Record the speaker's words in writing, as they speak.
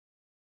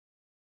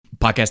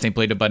Podcast Ain't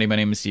Played Nobody. My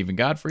name is Stephen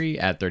Godfrey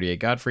at 38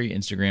 Godfrey.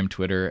 Instagram,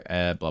 Twitter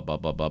at blah, blah,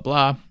 blah, blah,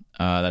 blah.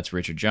 That's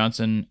Richard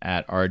Johnson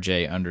at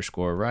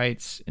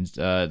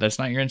RJ_writes. That's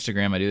not your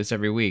Instagram. I do this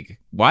every week.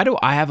 Why do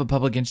I have a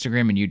public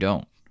Instagram and you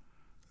don't?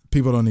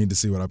 People don't need to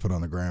see what I put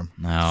on the gram.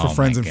 No, it's for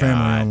friends and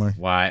family only.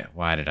 Why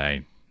did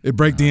I? It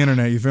break the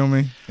internet, you feel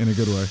me? In a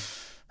good way.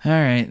 All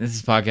right, this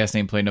is Podcast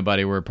Ain't Played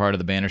Nobody. We're part of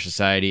the Banner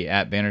Society,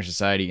 at Banner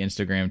Society,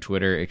 Instagram,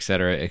 Twitter,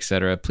 etc.,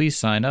 etc. Please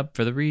sign up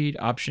for the Read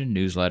Option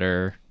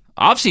newsletter.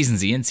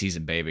 Off-season's the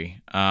in-season,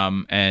 baby.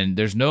 And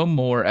there's no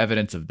more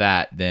evidence of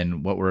that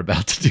than what we're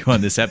about to do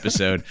on this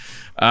episode.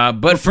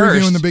 But we're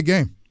first, previewing the big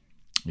game.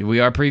 We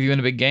are previewing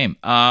the big game.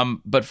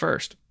 But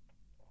first,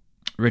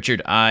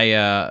 Richard,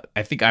 I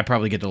think I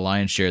probably get the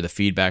lion's share of the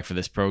feedback for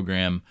this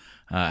program,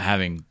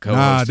 having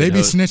co-hosted. They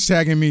be snitch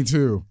tagging me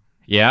too.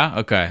 Yeah?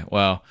 Okay.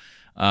 Well,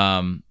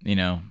 having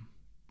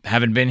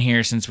been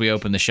here since we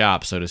opened the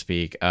shop, so to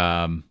speak,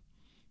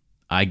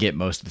 I get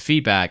most of the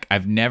feedback.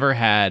 I've never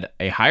had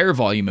a higher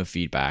volume of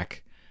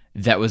feedback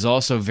that was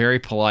also very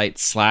polite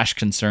 /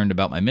 concerned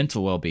about my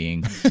mental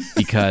well-being,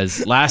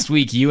 because last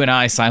week you and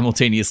I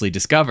simultaneously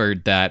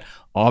discovered that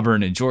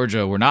Auburn and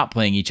Georgia were not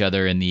playing each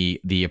other in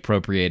the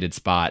appropriated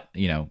spot,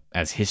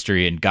 as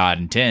history and God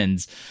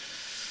intends,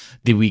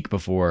 the week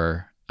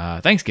before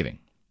Thanksgiving.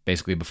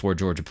 Basically before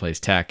Georgia plays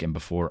Tech and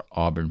before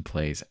Auburn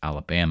plays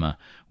Alabama.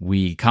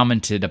 We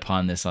commented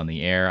upon this on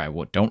the air. I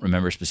don't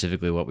remember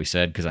specifically what we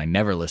said because I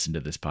never listened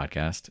to this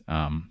podcast.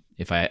 I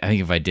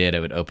think if I did, I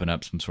would open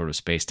up some sort of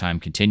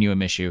space-time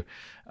continuum issue.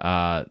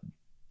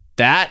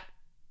 That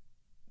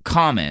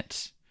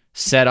comment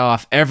set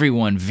off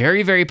everyone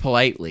very, very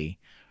politely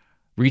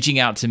reaching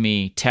out to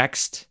me,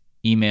 text,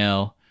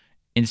 email,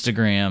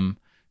 Instagram,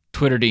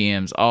 Twitter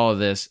DMs, all of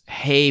this.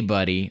 Hey,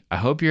 buddy, I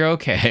hope you're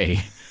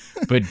okay.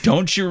 But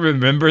don't you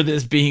remember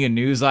this being a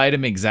news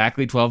item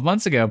exactly 12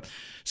 months ago?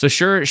 So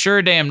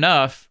sure damn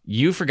enough,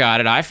 you forgot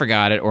it, I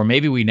forgot it, or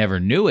maybe we never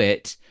knew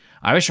it.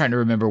 I was trying to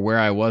remember where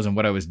I was and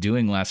what I was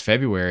doing last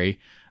February,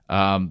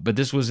 but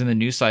this was in the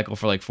news cycle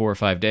for like 4 or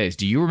 5 days.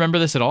 Do you remember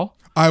this at all?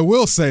 I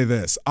will say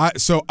this.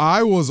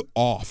 I was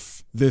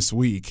off this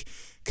week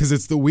because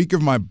it's the week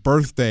of my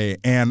birthday,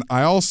 and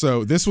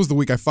this was the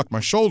week I fucked my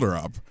shoulder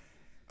up.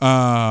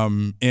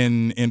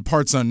 In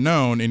parts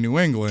unknown in New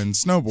England,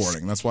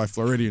 snowboarding. That's why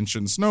Floridians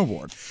shouldn't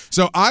snowboard.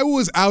 So I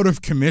was out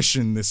of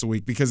commission this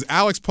week because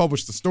Alex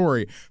published the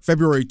story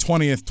February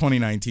 20th,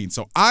 2019.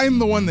 So I'm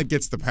the one that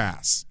gets the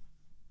pass.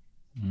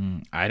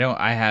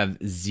 I have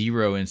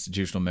zero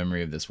institutional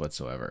memory of this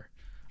whatsoever.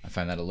 I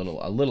find that a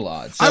little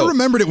odd. So, I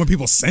remembered it when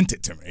people sent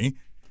it to me.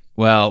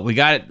 Well, we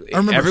got it. I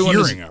remember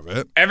hearing of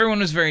it. Everyone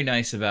was very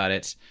nice about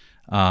it.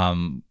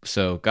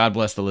 So God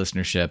bless the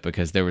listenership,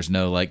 because there was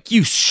no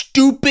you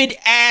stupid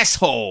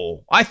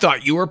asshole, I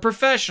thought you were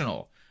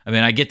professional. I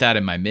mean, I get that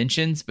in my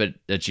mentions, but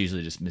that's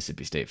usually just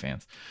Mississippi State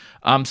fans.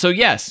 So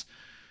yes,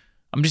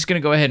 I'm just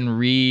going to go ahead and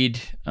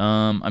read.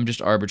 I'm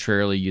just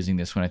arbitrarily using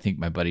this one. I think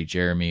my buddy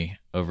Jeremy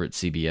over at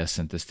CBS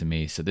sent this to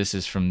me. So this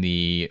is from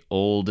the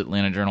old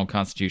Atlanta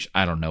Journal-Constitution.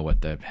 I don't know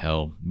what the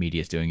hell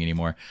media is doing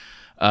anymore.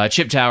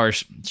 Chip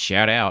Towers,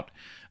 shout out.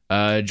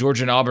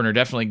 Georgia and Auburn are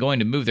definitely going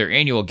to move their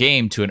annual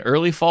game to an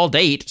early fall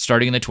date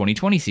starting in the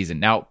 2020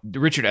 season. Now,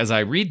 Richard, as I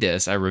read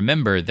this, I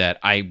remember that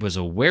I was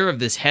aware of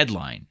this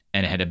headline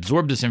and had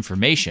absorbed this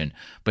information,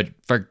 but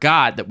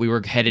forgot that we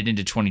were headed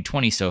into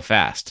 2020 so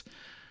fast.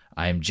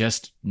 I am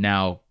just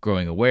now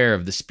growing aware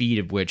of the speed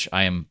at which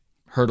I am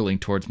hurtling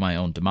towards my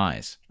own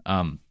demise.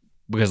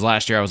 Because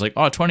last year I was like,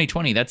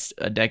 2020, that's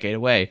a decade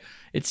away.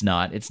 It's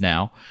not. It's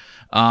now.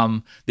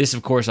 This,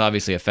 of course,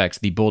 obviously affects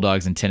the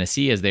Bulldogs in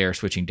Tennessee as they are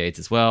switching dates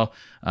as well.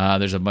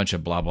 There's a bunch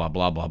of blah, blah,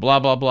 blah, blah, blah,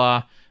 blah,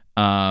 blah.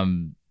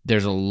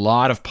 There's a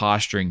lot of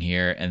posturing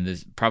here, and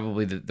there's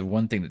probably the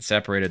one thing that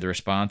separated the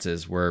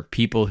responses were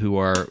people who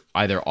are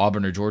either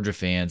Auburn or Georgia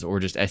fans or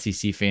just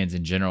SEC fans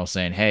in general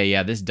saying, hey,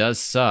 yeah, this does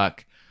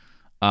suck.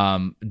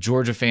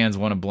 Georgia fans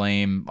want to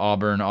blame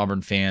Auburn.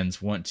 Auburn fans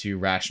want to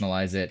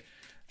rationalize it.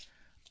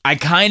 I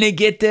kind of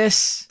get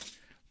this.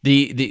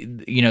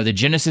 The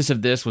genesis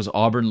of this was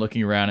Auburn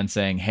looking around and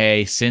saying,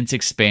 hey, since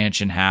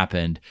expansion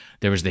happened,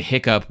 there was the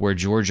hiccup where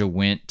Georgia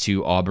went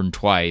to Auburn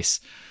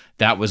twice.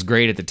 That was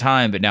great at the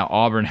time, but now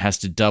Auburn has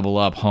to double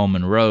up home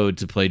and road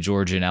to play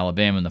Georgia and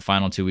Alabama in the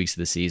final 2 weeks of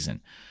the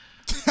season.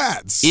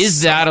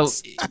 Is that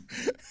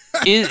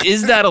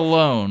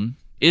alone,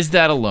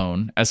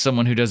 as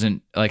someone who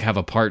doesn't have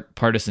a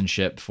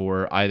partisanship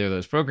for either of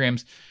those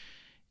programs,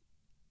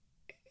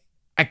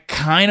 I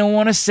kind of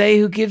want to say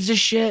who gives a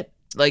shit?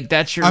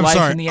 That's your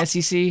life in the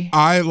SEC?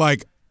 I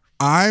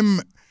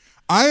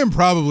am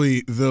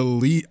probably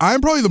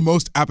the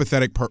most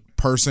apathetic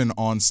person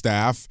on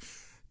staff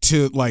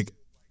to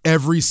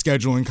every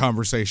scheduling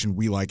conversation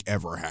we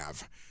ever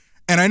have.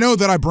 And I know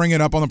that I bring it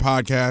up on the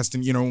podcast,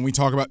 and when we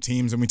talk about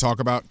teams and we talk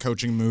about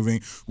coaching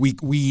moving,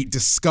 we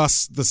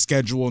discuss the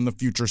schedule and the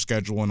future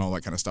schedule and all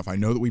that kind of stuff. I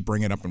know that we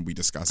bring it up and we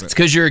discuss it. It's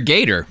because you're a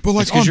Gator. But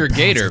it's because you're a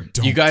Gator.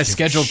 You guys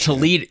scheduled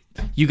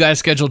You guys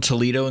schedule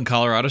Toledo and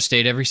Colorado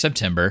State every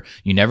September.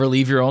 You never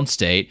leave your own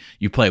state.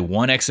 You play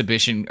one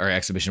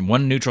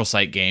one neutral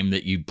site game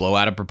that you blow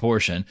out of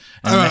proportion.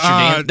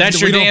 And that's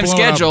your damn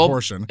schedule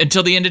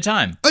until the end of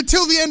time.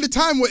 Until the end of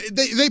time.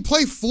 They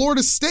play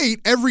Florida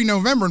State every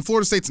November, and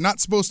Florida State's not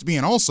supposed to be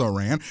an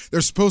also-ran.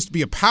 They're supposed to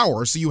be a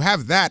power, so you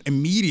have that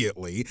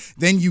immediately.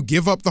 Then you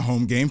give up the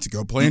home game to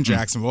go play in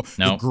Jacksonville.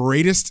 No. The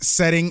greatest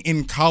setting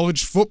in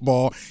college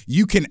football.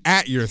 You can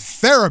at your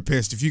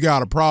therapist if you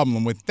got a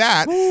problem with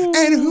that.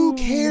 And who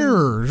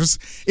cares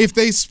if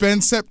they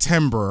spend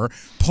September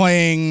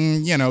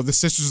playing, the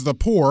Sisters of the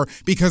Poor,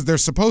 because they're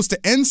supposed to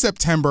end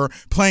September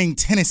playing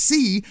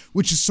Tennessee,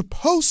 which is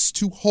supposed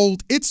to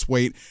hold its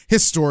weight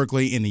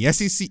historically in the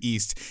SEC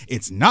East.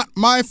 It's not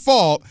my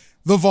fault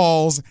the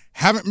Vols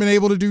haven't been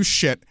able to do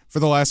shit for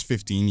the last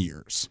 15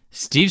 years.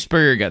 Steve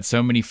Spurrier got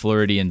so many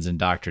Floridians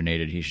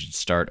indoctrinated he should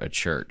start a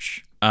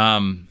church.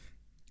 Don't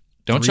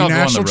y'all go on the road?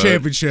 National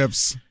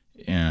championships.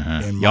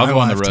 Y'all go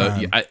on the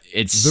road.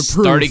 It's the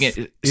starting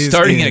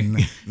in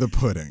the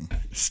pudding.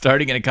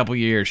 Starting in a couple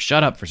years.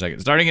 Shut up for a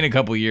second. Starting in a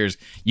couple years,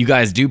 you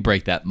guys do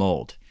break that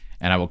mold,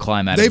 and I will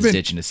climb out of this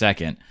ditch in a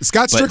second.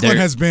 Scott Strickland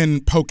has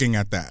been poking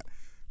at that.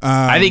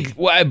 I think,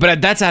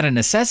 but that's out of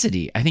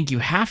necessity. I think you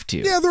have to.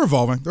 Yeah, they're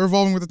evolving. They're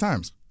evolving with the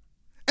times.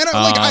 And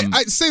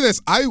I say this,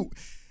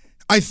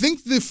 I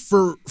think that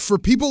for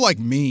people like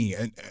me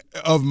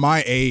of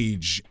my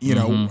age,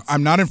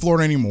 I'm not in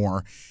Florida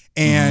anymore.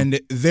 And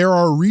there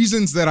are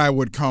reasons that I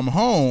would come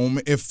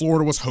home if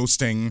Florida was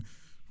hosting,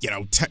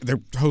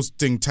 they're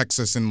hosting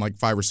Texas in like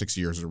 5 or 6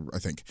 years, I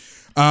think.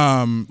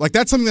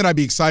 That's something that I'd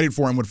be excited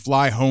for and would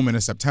fly home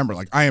in September.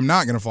 Like, I am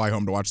not going to fly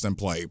home to watch them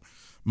play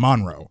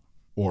Monroe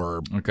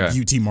or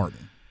UT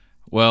Martin.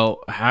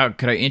 Well, how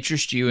could I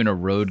interest you in a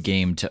road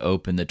game to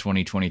open the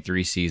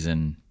 2023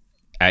 season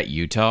at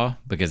Utah?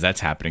 Because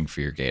that's happening for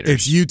your Gators.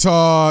 It's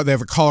Utah. They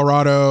have a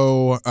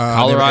Colorado,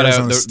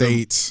 Arizona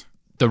State.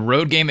 The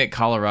road game at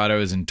Colorado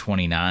is in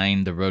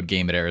 29. The road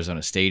game at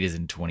Arizona State is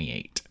in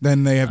 28.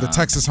 Then they have the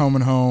Texas home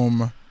and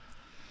home.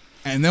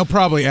 And they'll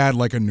probably add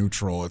like a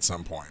neutral at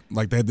some point.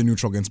 Like they had the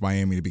neutral against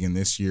Miami to begin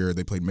this year.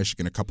 They played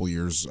Michigan a couple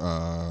years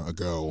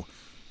ago.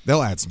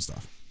 They'll add some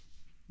stuff.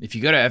 If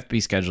you go to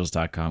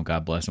fbschedules.com,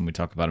 God bless them, we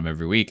talk about them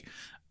every week.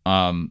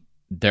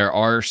 There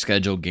are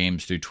scheduled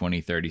games through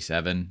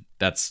 2037.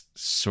 That's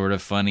sort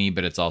of funny,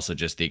 but it's also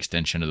just the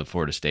extension of the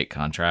Florida State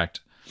contract.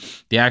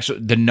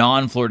 The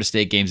non-Florida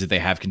State games that they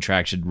have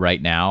contracted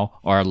right now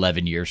are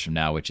 11 years from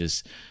now, which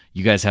is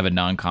you guys have a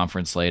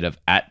non-conference slate of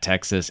at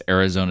Texas,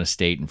 Arizona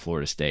State, and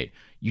Florida State.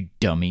 You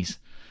dummies.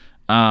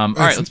 All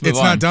right, let's move on.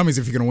 It's not dummies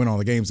if you're going to win all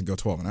the games and go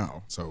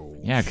 12-0. So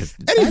yeah, because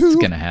that's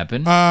going to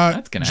happen.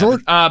 That's going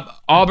to happen.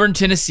 Auburn,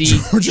 Tennessee,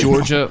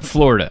 Georgia,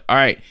 Florida. All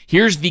right,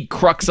 here's the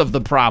crux of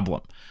the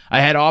problem.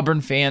 I had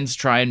Auburn fans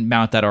try and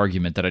mount that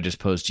argument that I just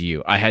posed to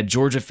you. I had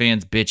Georgia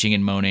fans bitching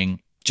and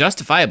moaning,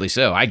 justifiably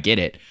so. I get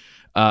it.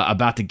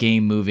 About the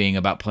game moving,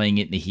 about playing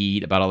it in the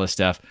heat, about all this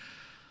stuff.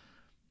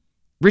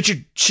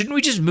 Richard, shouldn't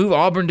we just move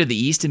Auburn to the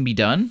East and be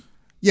done?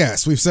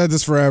 Yes, we've said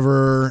this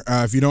forever.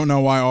 If you don't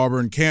know why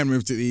Auburn can't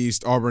move to the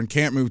East, Auburn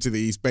can't move to the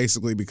East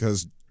basically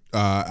because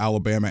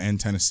Alabama and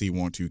Tennessee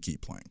want to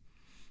keep playing.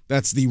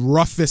 That's the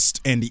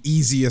roughest and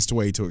easiest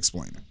way to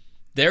explain it.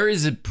 There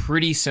is a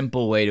pretty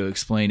simple way to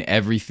explain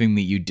everything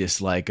that you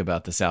dislike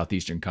about the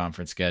Southeastern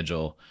Conference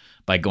schedule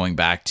by going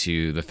back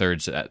to the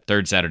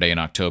third Saturday in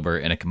October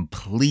in a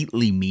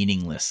completely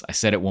meaningless, I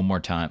said it one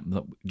more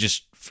time,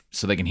 just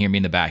so they can hear me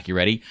in the back. You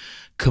ready?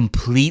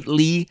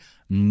 Completely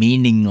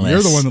meaningless.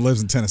 You're the one that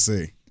lives in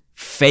Tennessee.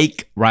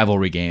 Fake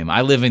rivalry game.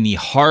 I live in the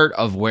heart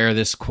of where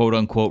this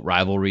quote-unquote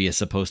rivalry is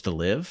supposed to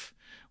live,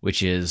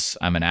 which is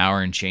I'm an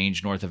hour and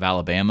change north of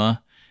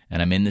Alabama,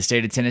 and I'm in the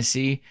state of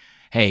Tennessee.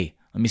 Hey,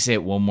 let me say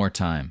it one more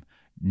time.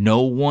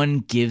 No one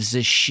gives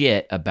a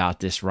shit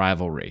about this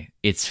rivalry.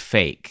 It's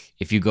fake.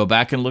 If you go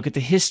back and look at the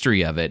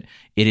history of it,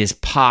 it is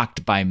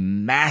pocked by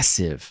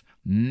massive,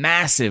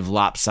 massive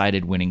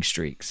lopsided winning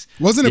streaks.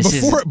 Wasn't it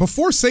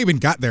before Saban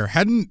got there?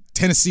 Hadn't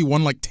Tennessee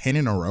won like 10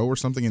 in a row or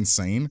something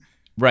insane?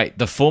 Right.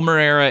 The Fulmer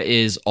era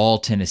is all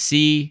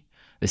Tennessee.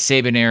 The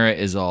Saban era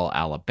is all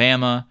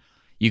Alabama.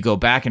 You go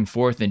back and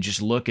forth and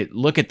just look at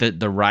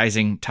the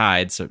rising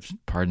tide. So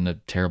pardon the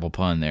terrible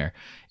pun there.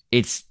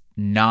 It's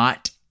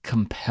not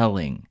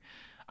compelling.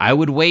 I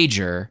would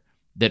wager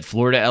that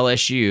Florida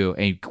LSU,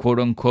 a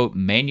quote-unquote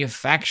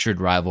manufactured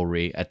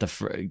rivalry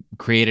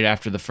created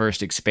after the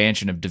first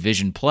expansion of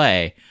division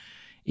play,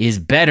 is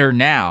better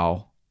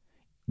now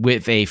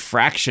with a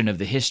fraction of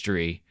the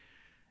history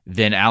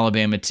than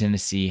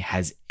Alabama-Tennessee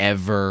has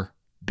ever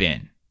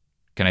been.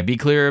 Can I be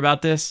clear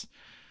about this?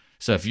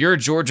 So if you're a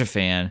Georgia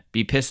fan,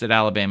 be pissed at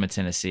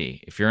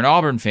Alabama-Tennessee. If you're an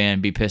Auburn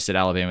fan, be pissed at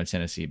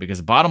Alabama-Tennessee. Because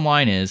the bottom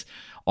line is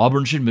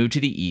Auburn should move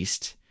to the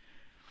East.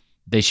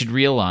 They should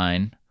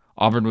realign.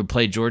 Auburn would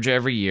play Georgia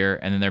every year,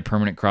 and then their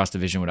permanent cross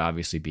division would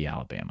obviously be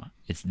Alabama.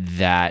 It's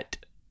that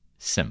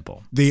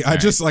simple.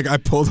 I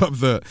pulled up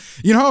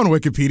you know how on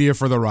Wikipedia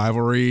for the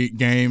rivalry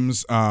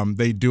games,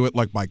 they do it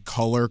like by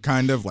color,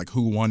 kind of like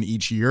who won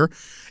each year.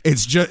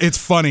 It's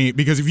funny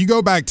because if you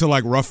go back to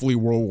like roughly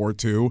World War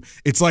II,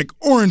 it's like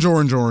orange,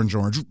 orange, orange,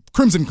 orange,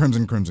 crimson,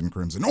 crimson, crimson,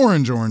 crimson,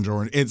 orange, orange,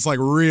 orange. It's like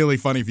really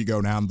funny if you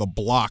go down the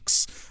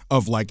blocks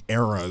of like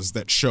eras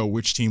that show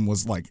which team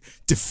was like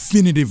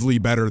definitively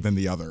better than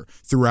the other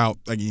throughout,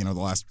 like, the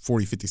last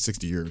 40, 50,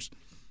 60 years.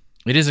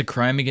 It is a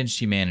crime against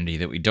humanity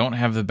that we don't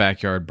have the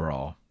backyard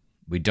brawl.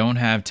 We don't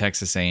have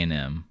Texas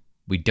A&M.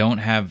 We don't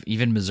have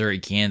even Missouri,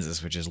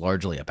 Kansas, which is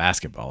largely a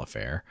basketball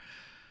affair.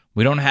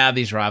 We don't have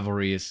these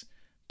rivalries,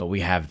 but we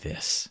have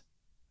this.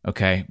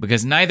 Okay?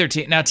 Because neither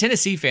team... Now,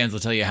 Tennessee fans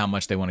will tell you how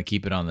much they want to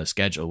keep it on the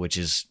schedule, which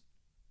is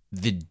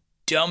the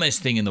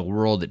dumbest thing in the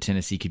world that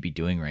Tennessee could be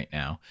doing right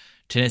now.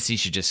 Tennessee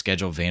should just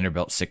schedule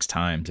Vanderbilt 6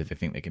 times if they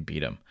think they can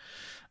beat them.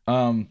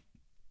 All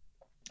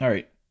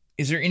right.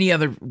 Is there any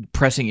other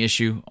pressing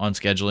issue on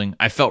scheduling?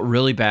 I felt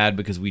really bad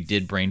because we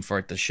did brain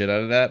fart the shit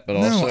out of that, but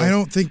also... No, I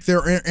don't think there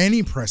are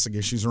any pressing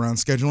issues around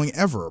scheduling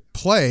ever.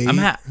 Play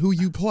who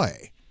you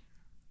play.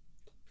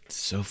 It's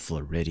so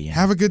Floridian.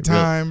 Have a good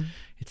time.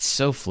 It's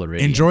so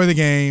Floridian. Enjoy the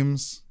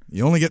games.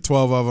 You only get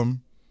 12 of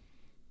them.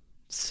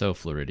 So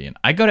Floridian.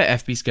 I go to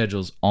FB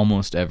schedules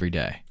almost every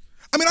day.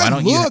 I mean,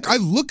 I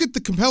look at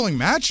the compelling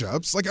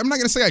matchups. Like, I'm not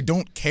going to say I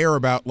don't care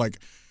about, like...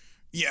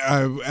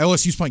 Yeah,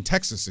 LSU's playing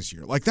Texas this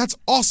year. Like, that's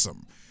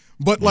awesome.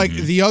 But like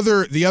the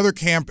other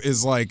camp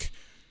is like,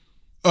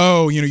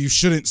 oh, you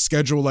shouldn't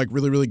schedule like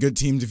really, really good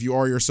teams if you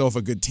are yourself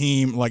a good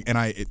team. Like, and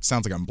it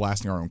sounds like I'm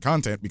blasting our own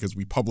content because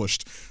we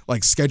published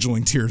like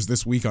scheduling tiers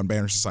this week on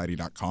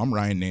bannersociety.com.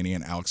 Ryan Naney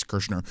and Alex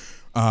Kirshner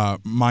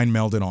mind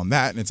melded on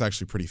that, and it's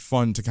actually pretty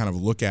fun to kind of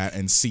look at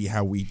and see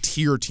how we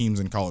tier teams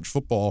in college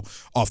football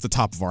off the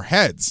top of our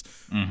heads.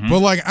 But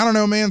like, I don't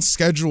know, man,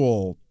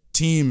 schedule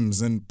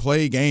teams and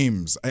play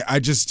games. I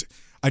just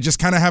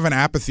kind of have an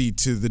apathy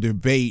to the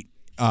debate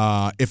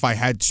if I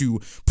had to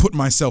put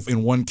myself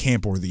in one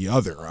camp or the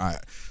other.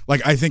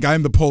 I think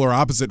I'm the polar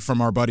opposite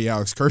from our buddy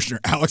Alex Kirshner.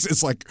 Alex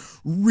is like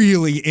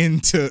really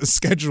into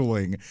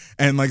scheduling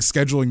and like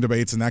scheduling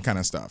debates and that kind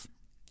of stuff.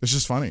 It's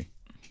just funny.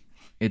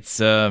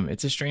 It's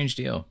a strange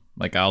deal.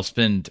 Like I'll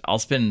spend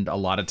a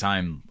lot of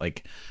time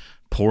like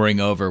poring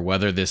over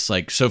whether this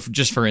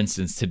just for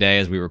instance, today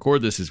as we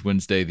record this is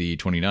Wednesday the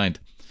 29th.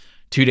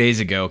 2 days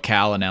ago,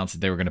 Cal announced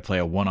that they were going to play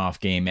a one-off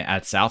game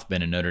at South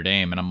Bend in Notre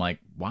Dame, and I'm like,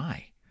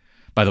 why?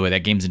 By the way,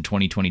 that game's in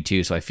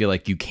 2022, so I feel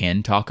like you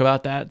can talk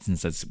about that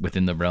since that's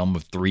within the realm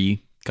of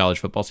 3 college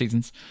football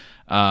seasons.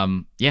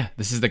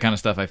 This is the kind of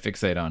stuff I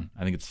fixate on.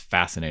 I think it's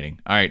fascinating.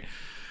 All right.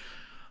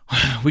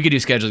 We could do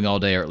scheduling all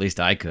day, or at least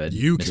I could.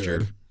 You Mr.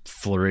 could.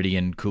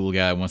 Floridian cool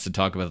guy wants to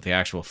talk about the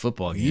actual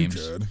football games.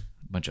 You could.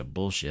 A bunch of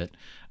bullshit.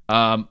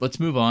 Let's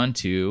move on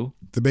to...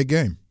 the big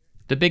game.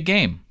 The big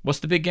game. What's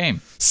the big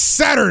game?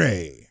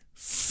 Saturday,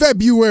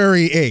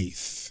 February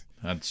 8th.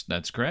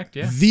 That's correct,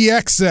 yeah. The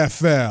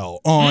XFL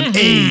on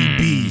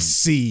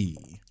ABC.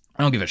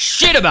 I don't give a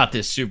shit about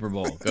this Super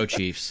Bowl. Go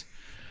Chiefs.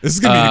 This is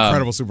going to be an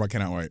incredible Super Bowl. I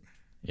cannot wait.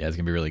 Yeah, it's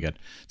going to be really good.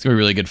 It's going to be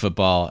really good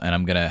football, and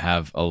I'm going to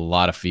have a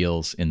lot of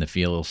feels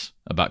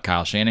about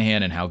Kyle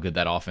Shanahan and how good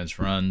that offense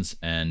runs,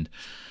 and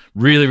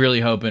really,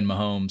 really hoping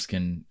Mahomes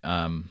can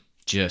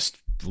just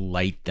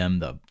light them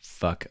the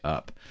fuck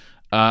up.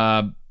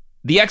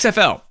 The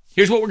XFL.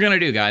 Here's what we're going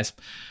to do, guys.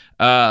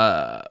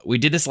 We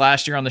did this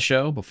last year on the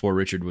show before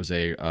Richard was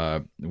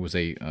a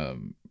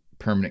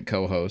permanent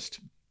co-host.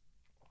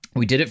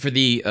 We did it for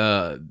the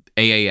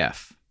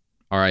AAF,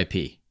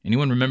 RIP.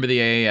 Anyone remember the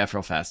AAF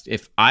real fast?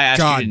 If I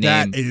asked you to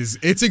name...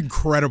 it's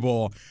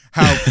incredible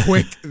how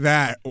quick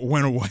that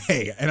went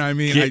away. And I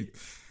mean...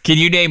 Can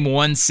you name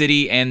one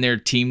city and their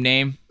team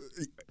name?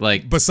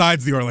 Like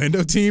besides the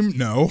Orlando team?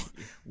 No.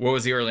 What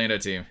was the Orlando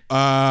team?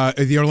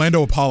 The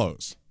Orlando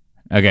Apollos.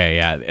 Okay,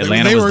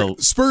 yeah.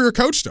 Spurrier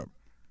coached them.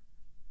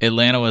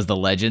 Atlanta was the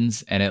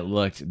Legends, and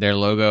their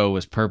logo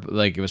was purple,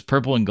 like it was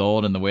purple and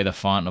gold, and the way the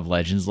font of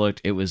Legends looked,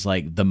 it was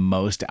like the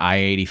most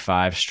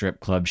I-85 strip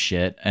club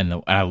shit,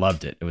 and I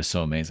loved it. It was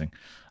so amazing.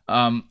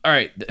 All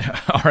right,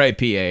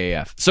 R.I.P.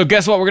 AAF. So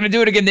guess what? We're gonna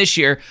do it again this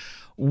year.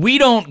 We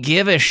don't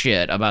give a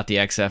shit about the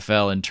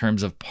XFL in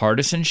terms of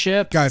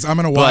partisanship. Guys, I'm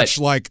gonna watch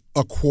like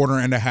a quarter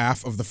and a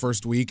half of the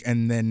first week,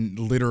 and then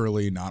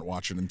literally not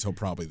watch it until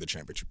probably the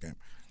championship game.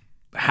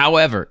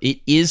 However, it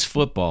is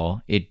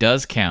football. It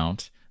does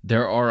count.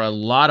 There are a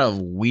lot of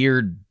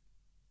weird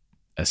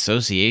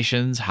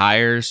associations,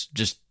 hires,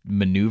 just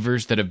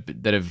maneuvers that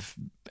have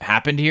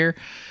happened here.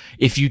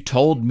 If you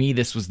told me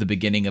this was the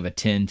beginning of a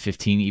 10,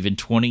 15, even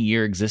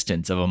 20-year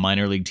existence of a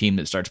minor league team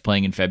that starts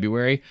playing in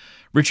February,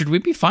 Richard,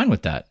 we'd be fine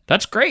with that.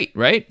 That's great,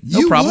 right?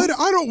 No problem. You would?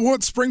 I don't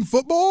want spring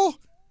football.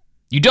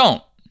 You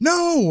don't?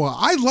 No,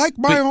 I like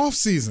my off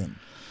season.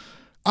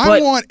 I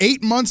want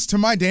 8 months to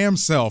my damn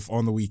self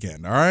on the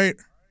weekend, all right?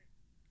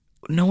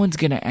 No one's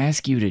going to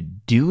ask you to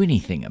do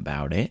anything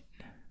about it.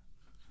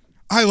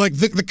 I like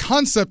the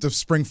concept of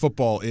spring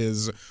football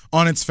is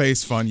on its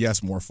face fun.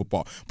 Yes, more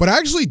football. But I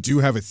actually do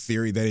have a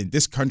theory that in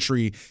this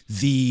country,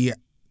 the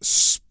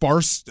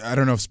sparse, I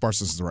don't know if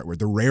sparseness is the right word,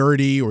 the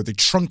rarity or the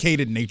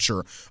truncated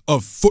nature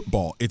of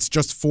football. It's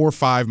just 4 or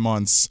 5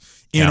 months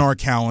in our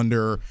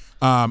calendar.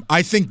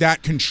 I think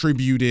that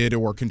contributed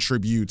or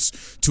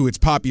contributes to its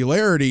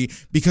popularity,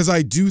 because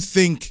I do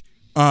think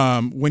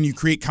when you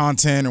create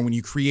content or when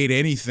you create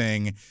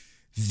anything,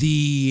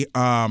 the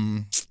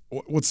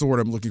what's the word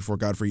I'm looking for,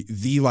 Godfrey?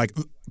 The like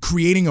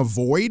creating a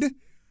void,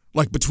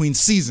 like between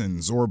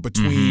seasons or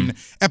between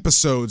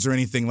episodes or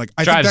anything, like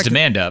I drives think that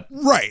demand up.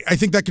 Right, I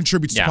think that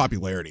contributes to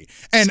popularity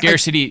and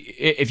scarcity.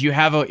 If you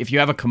have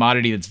a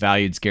commodity that's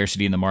valued,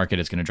 scarcity in the market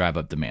is going to drive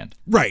up demand.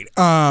 Right.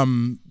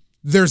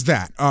 There's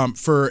that.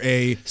 For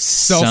a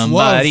self-love.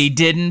 Somebody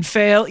didn't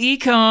fail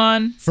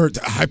econ.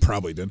 I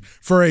probably did.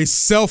 For a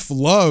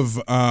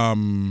self-love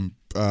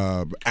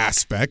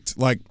aspect,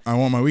 like I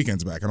want my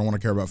weekends back. I don't want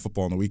to care about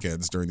football on the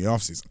weekends during the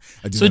off season.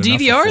 So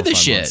DVR the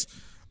shit.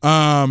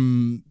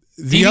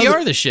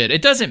 DVR the shit.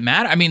 It doesn't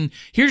matter. I mean,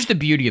 here's the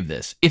beauty of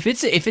this. If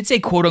it's a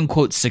quote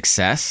unquote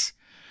success,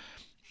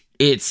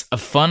 it's a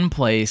fun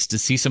place to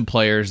see some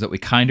players that we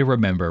kind of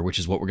remember, which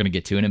is what we're going to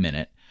get to in a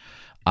minute.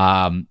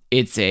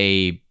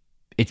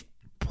 It's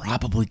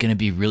probably going to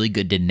be really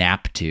good to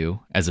nap to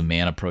as a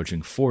man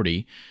approaching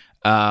 40.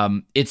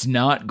 It's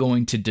not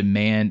going to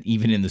demand,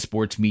 even in the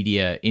sports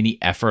media, any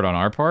effort on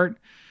our part.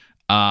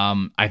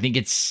 I think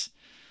it's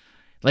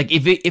like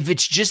if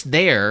it's just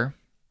there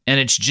and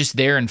it's just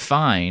there and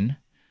fine,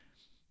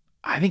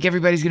 I think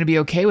everybody's going to be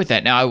okay with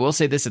that. Now, I will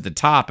say this at the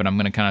top, and I'm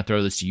going to kind of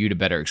throw this to you to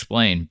better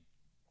explain.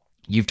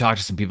 You've talked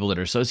to some people that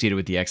are associated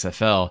with the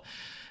XFL.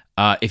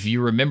 If you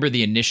remember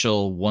the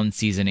initial one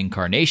season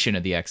incarnation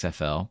of the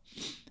XFL,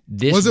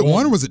 was it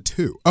one or was it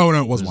two? Oh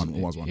no, it was one.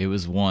 It was one. It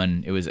was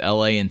one. It was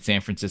LA and San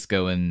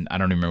Francisco, and I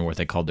don't even remember what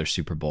they called their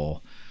Super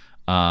Bowl.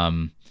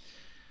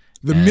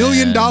 The $1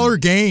 million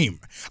game.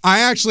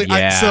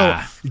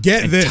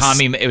 Get this.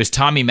 It was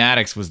Tommy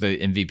Maddox was the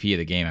MVP of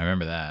the game. I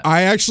remember that.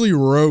 I actually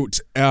wrote.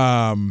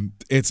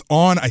 It's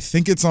on. I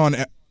think it's on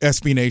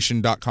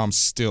SBNation.com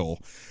still.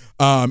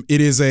 It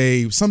is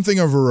something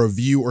of a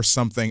review or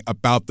something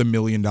about the $1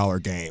 million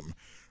game.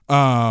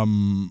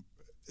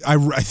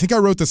 I think I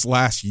wrote this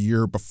last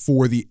year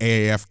before the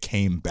AAF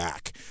came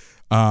back.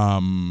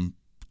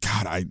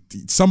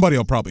 Somebody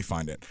will probably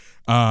find it.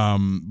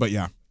 But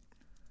yeah.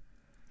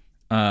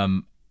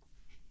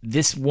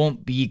 This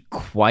won't be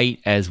quite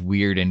as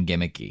weird and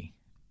gimmicky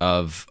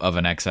of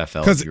an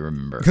XFL, if you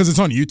remember. Because it's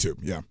on YouTube,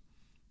 yeah.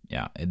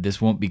 Yeah,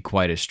 this won't be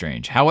quite as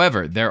strange.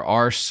 However, there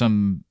are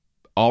some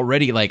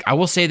already, like, I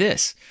will say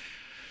this.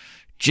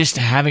 Just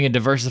having a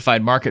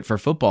diversified market for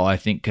football, I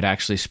think, could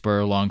actually spur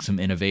along some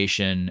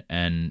innovation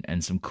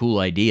and some cool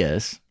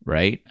ideas,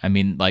 right? I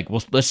mean, like,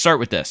 let's start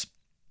with this.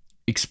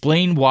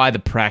 Explain why the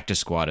practice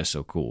squad is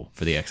so cool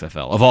for the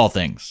XFL, of all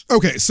things.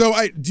 Okay, so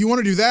do you want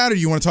to do that, or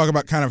do you want to talk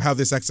about kind of how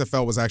this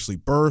XFL was actually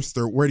birthed,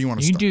 or where do you want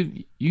to start?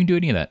 You can do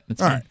any of that.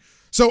 That's all fine. Right.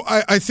 So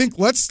I think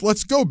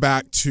let's go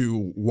back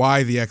to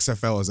why the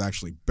XFL is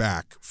actually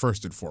back,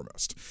 first and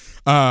foremost.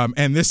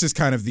 And this is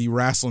kind of the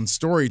wrestling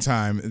story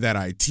time that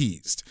I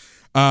teased.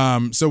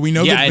 So we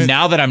know and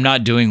now that I'm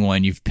not doing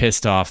one, you've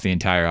pissed off the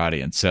entire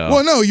audience. So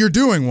well, no, you're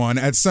doing one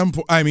at some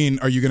point. I mean,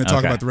 are you going to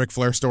talk about the Ric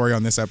Flair story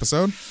on this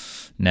episode?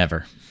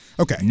 Never.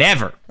 Okay.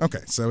 Never.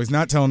 Okay, so he's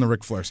not telling the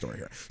Ric Flair story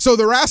here. So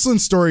the wrestling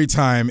story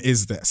time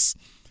is this.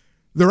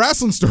 The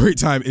wrestling story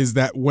time is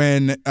that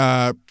when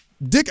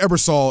Dick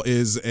Ebersol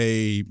is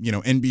a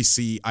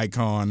NBC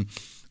icon,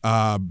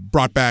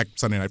 brought back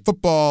Sunday Night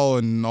Football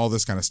and all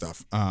this kind of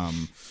stuff.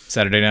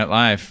 Saturday Night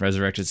Live,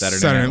 resurrected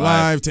Saturday Night Live.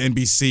 Live to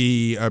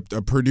NBC,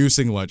 a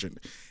producing legend.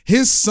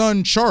 His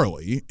son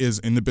Charlie is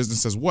in the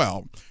business as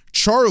well.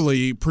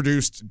 Charlie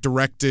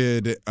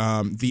directed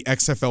the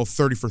XFL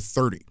 30 for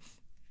 30.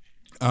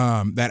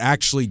 That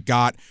actually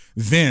got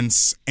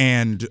Vince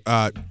and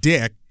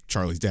Dick,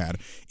 Charlie's dad,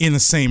 in the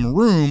same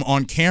room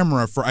on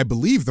camera for, I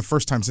believe, the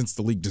first time since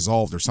the league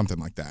dissolved or something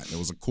like that. It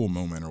was a cool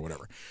moment or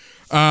whatever.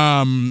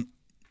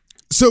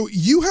 So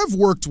you have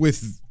worked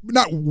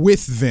not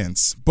with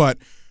Vince, but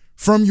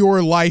from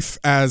your life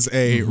as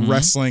a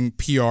wrestling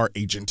PR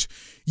agent,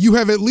 you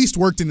have at least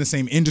worked in the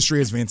same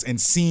industry as Vince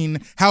and seen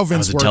how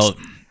Vince works.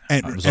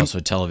 I was also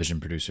a television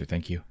producer.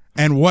 Thank you.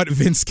 And what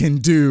Vince can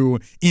do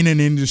in an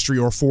industry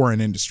or for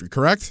an industry,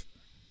 correct?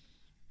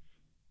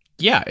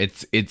 Yeah,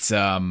 it's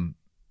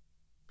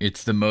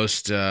the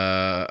most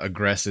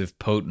aggressive,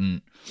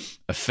 potent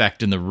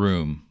effect in the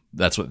room.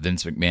 That's what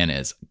Vince McMahon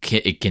is.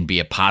 It can be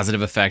a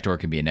positive effect or it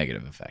can be a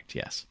negative effect,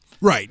 yes.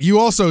 Right. You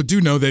also do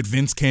know that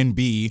Vince can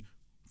be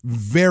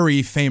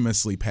very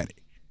famously petty.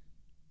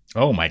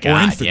 Oh, my God,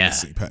 or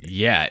infamously petty.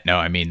 Yeah, no,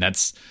 I mean,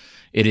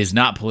 it is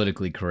not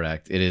politically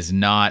correct. It is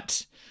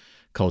not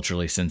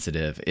culturally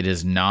sensitive.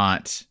 It's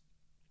not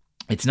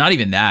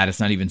even that. It's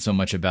not even so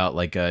much about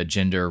like a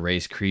gender,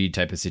 race, creed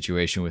type of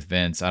situation with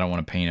Vince. I don't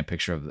want to paint a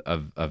picture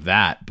of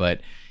that,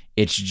 but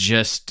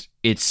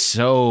it's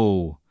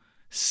so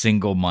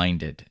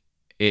single-minded.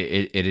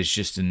 It is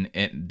just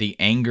the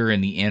anger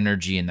and the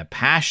energy and the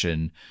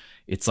passion.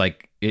 It's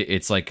like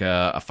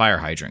a fire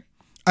hydrant.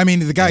 I mean,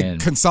 the guy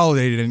And-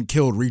 consolidated and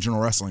killed regional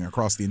wrestling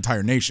across the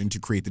entire nation to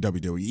create the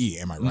WWE.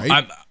 Am I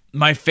right?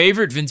 My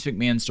favorite Vince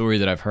McMahon story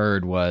that I've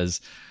heard was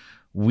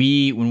when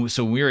we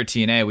were at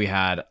TNA, we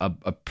had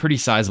a pretty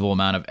sizable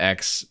amount of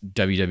ex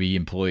WWE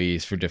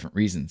employees for different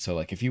reasons. So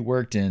like if you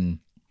worked in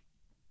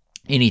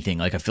anything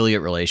like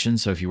affiliate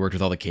relations, so if you worked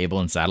with all the cable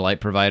and satellite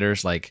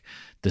providers, like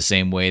the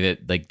same way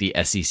that like the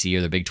SEC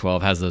or the Big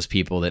 12 has those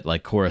people that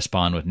like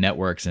correspond with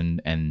networks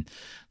and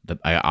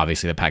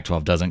obviously the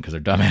Pac-12 doesn't because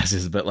they're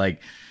dumbasses, but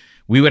like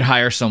we would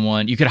hire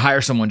someone. You could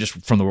hire someone just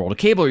from the world of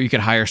cable, or you could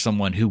hire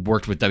someone who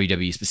worked with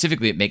WWE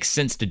specifically. It makes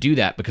sense to do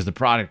that because the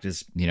product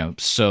is,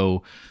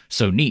 so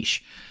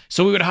niche.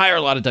 So we would hire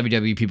a lot of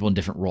WWE people in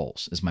different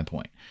roles, is my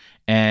point.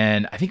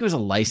 And I think it was a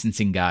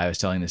licensing guy I was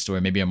telling this story,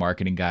 maybe a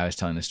marketing guy I was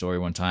telling the story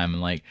one time.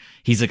 And like,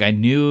 he's like, I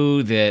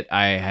knew that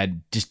I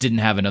didn't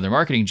have another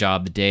marketing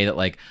job the day that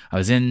like I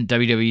was in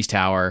WWE's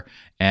tower,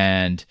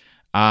 and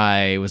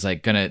I was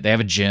like they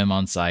have a gym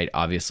on site,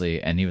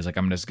 obviously. And he was like,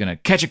 I'm just going to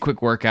catch a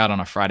quick workout on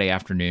a Friday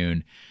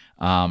afternoon.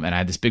 And I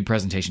had this big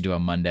presentation due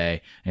on Monday.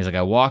 And he's like,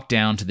 I walked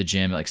down to the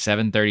gym at like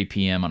 7:30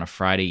 p.m. on a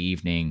Friday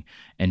evening,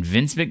 and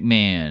Vince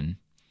McMahon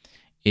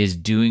is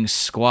doing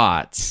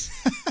squats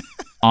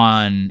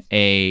on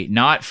a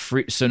not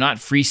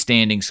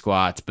freestanding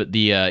squats, but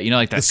the,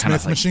 like that the kind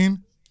Smith of like,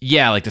 machine?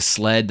 yeah, like the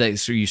sled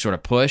that you sort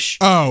of push.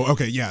 Oh,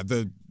 okay. Yeah.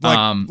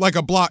 Like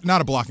a block,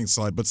 not a blocking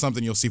sled, but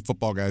something you'll see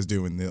football guys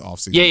do in the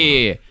offseason.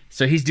 Yeah.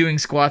 So he's doing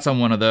squats on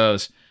one of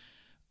those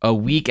a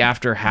week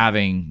after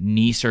having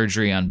knee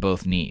surgery on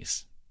both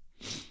knees.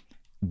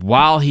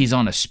 While he's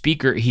on a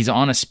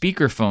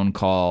speakerphone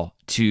call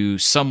to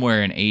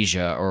somewhere in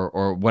Asia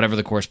or whatever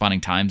the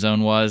corresponding time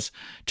zone was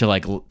to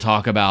like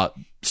talk about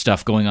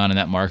stuff going on in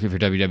that market for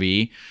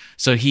WWE.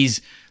 So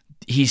he's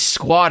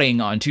squatting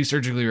on two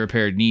surgically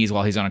repaired knees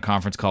while he's on a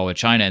conference call with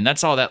China. And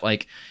that's all that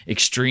like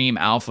extreme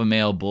alpha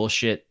male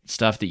bullshit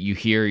stuff that you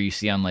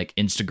see on like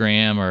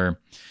Instagram or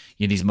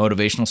these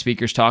motivational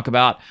speakers talk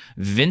about.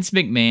 Vince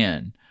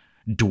McMahon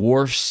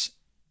dwarfs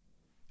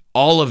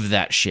all of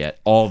that shit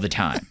all the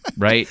time,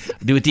 right?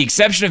 With the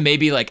exception of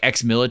maybe like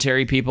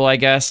ex-military people, I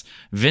guess.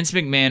 Vince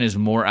McMahon is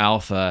more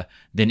alpha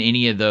than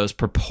any of those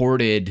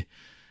purported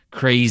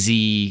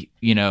crazy,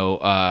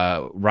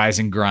 rise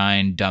and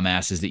grind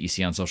dumbasses that you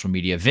see on social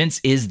media.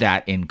 Vince is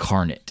that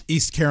incarnate.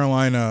 East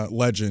Carolina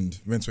legend,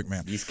 Vince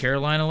McMahon. East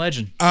Carolina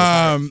legend.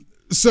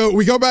 So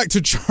we go back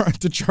to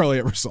Charlie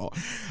Ebersol.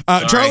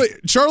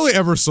 Charlie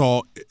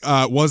Ebersol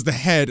was the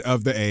head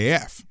of the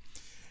AAF.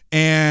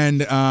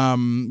 And,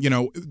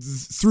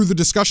 through the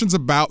discussions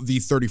about the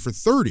 30 for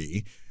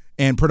 30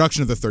 and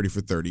production of the 30 for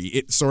 30,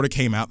 it sort of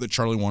came out that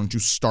Charlie wanted to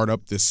start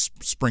up this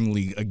spring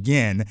league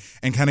again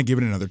and kind of give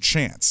it another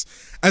chance.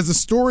 As the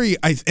story,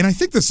 I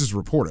think this is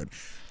reported,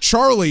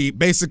 Charlie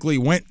basically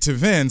went to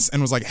Vince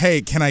and was like,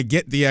 hey, can I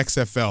get the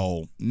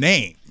XFL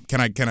name? Can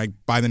I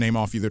buy the name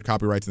off you, the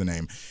copyright to the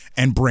name,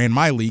 and brand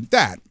my league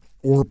that,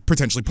 or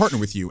potentially partner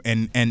with you?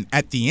 And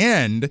at the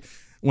end,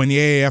 when the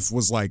AAF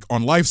was like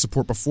on life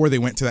support before they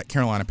went to that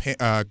Carolina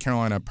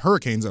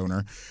Hurricanes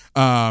owner,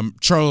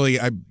 Charlie,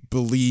 I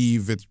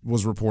believe it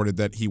was reported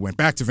that he went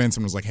back to Vince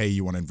and was like, hey,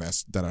 you want to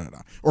invest,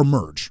 or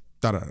merge,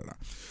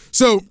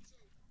 So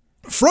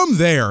from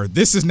there,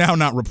 this is now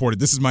not reported.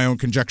 This is my own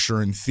conjecture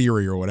and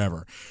theory or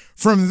whatever.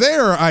 From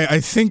there, I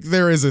think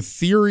there is a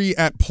theory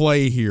at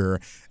play here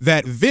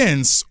that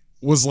Vince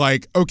was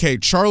like, okay,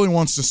 Charlie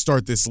wants to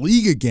start this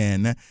league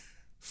again.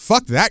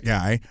 Fuck that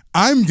guy.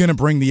 I'm going to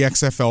bring the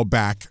XFL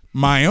back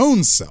my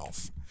own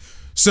self.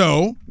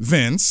 So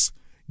Vince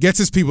gets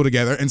his people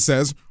together and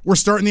says, we're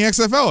starting the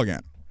XFL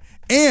again.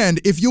 And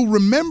if you'll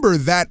remember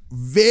that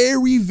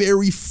very,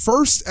 very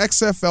first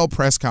XFL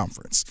press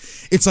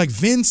conference, it's like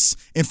Vince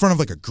in front of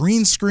like a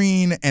green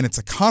screen and it's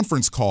a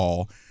conference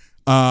call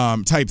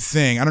type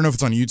thing. I don't know if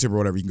it's on YouTube or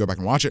whatever. You can go back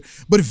and watch it.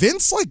 But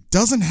Vince like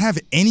doesn't have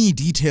any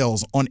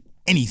details on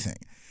anything.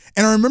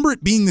 And I remember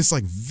it being this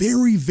like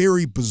very,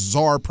 very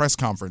bizarre press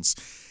conference.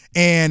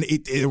 And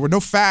there were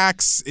no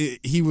facts.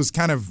 He was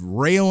kind of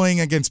railing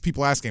against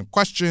people asking him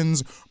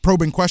questions,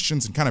 probing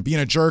questions, and kind of being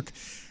a jerk.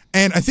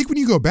 And I think when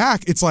you go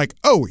back, it's like,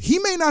 oh, he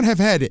may not have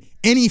had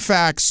any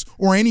facts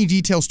or any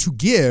details to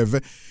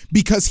give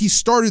because he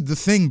started the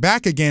thing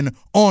back again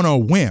on a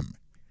whim.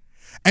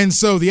 And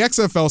so the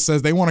XFL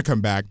says they want to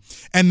come back.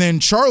 And then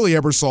Charlie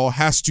Ebersol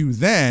has to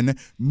then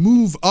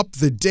move up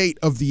the date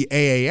of the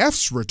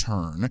AAF's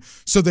return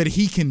so that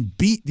he can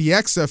beat the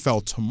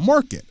XFL to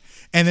market.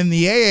 And then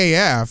the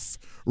AAF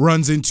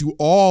runs into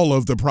all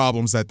of the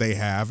problems that they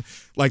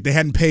have. Like they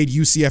hadn't paid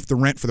UCF the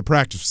rent for the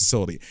practice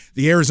facility.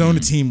 The Arizona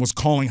team was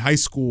calling high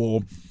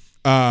school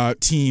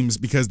teams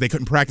because they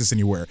couldn't practice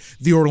anywhere.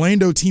 The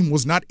Orlando team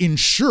was not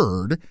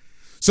insured.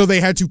 So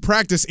they had to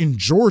practice in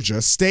Georgia,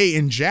 stay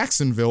in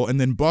Jacksonville, and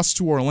then bus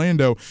to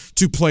Orlando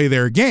to play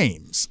their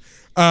games.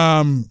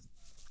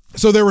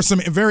 So there were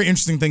some very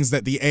interesting things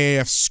that the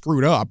AAF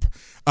screwed up.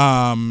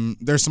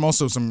 There's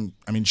also some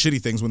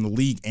shitty things when the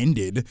league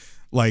ended.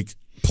 Like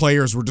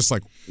players were just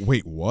like,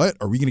 wait, what?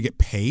 Are we going to get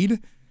paid?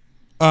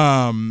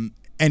 And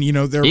And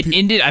there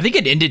ended. I think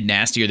it ended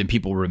nastier than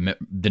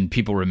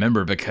people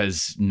remember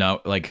because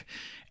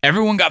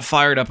everyone got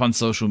fired up on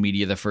social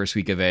media the first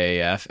week of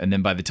AAF, and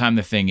then by the time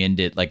the thing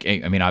ended,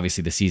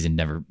 obviously the season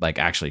never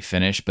actually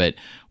finished, but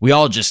we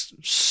all just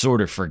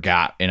sort of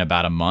forgot in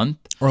about a month.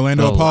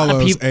 Orlando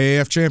Apollos,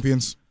 AAF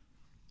champions.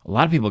 A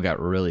lot of people got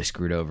really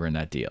screwed over in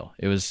that deal.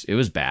 It was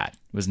bad.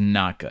 It was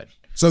not good.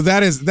 So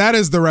that is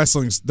the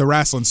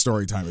wrestling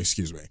story time.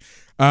 Excuse me.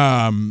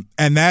 And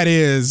that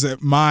is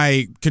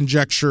my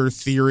conjecture,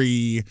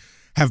 theory.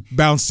 Have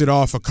bounced it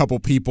off a couple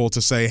people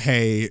to say,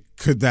 hey,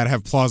 could that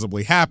have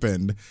plausibly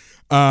happened?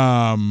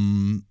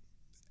 And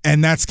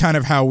that's kind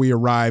of how we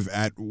arrive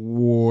at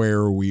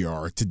where we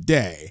are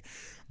today.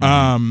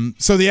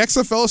 So the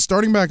XFL is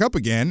starting back up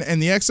again,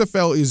 and the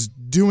XFL is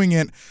doing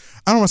it,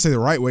 I don't want to say the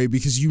right way,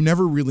 because you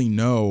never really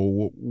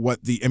know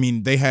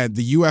they had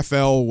the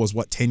UFL was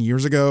 10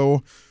 years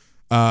ago.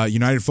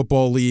 United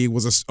Football League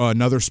was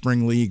another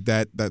spring league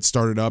that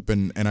started up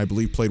and I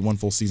believe played one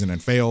full season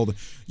and failed.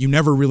 You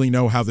never really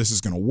know how this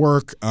is going to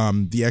work.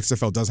 The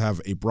XFL does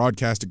have a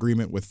broadcast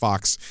agreement with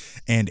Fox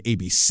and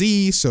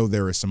ABC, so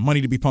there is some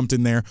money to be pumped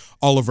in there.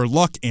 Oliver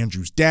Luck,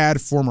 Andrew's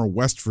dad, former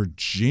West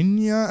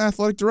Virginia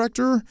athletic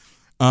director,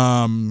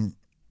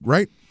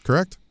 right?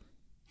 Correct?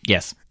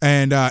 Yes.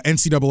 And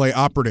NCAA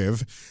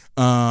operative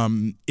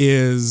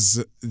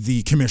is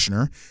the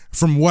commissioner.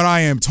 From what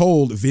I am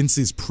told, Vince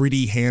is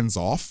pretty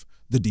hands-off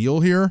the deal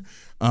here.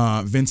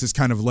 Vince is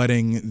kind of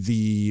letting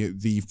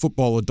the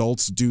football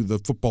adults do the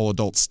football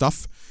adult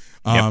stuff.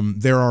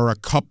 There are a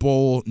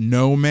couple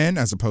no men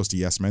as opposed to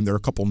yes men. There are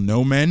a couple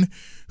no men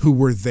who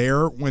were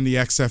there when the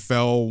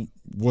XFL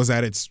was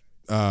at its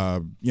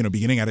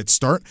beginning, at its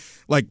start.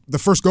 Like the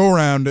first go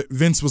around,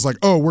 Vince was like,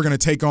 "Oh, we're going to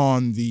take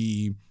on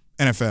the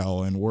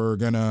NFL and we're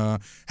going to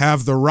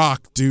have The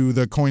Rock do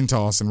the coin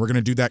toss and we're going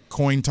to do that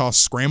coin toss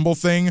scramble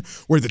thing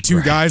where the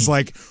two guys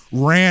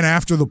ran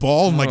after the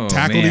ball and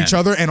tackled each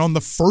other. And on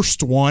the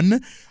first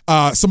one,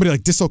 somebody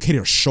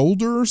dislocated a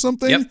shoulder or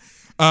something. Yep.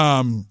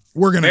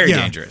 We're going to very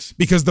dangerous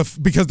because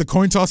the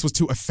coin toss was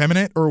too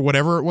effeminate or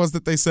whatever it was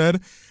that they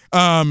said.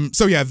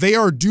 They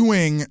are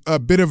doing a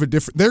bit of a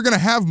different, they're going to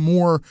have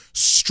more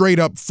straight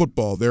up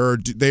football. They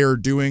are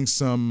doing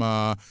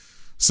some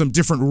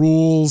different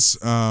rules,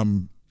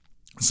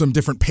 some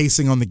different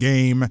pacing on the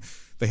game.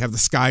 They have the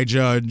Sky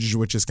Judge,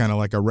 which is kind of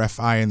like a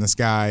ref eye in the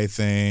sky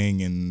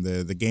thing, and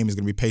the game is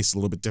going to be paced a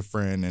little bit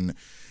different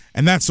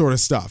and that sort of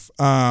stuff.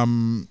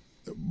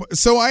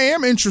 So I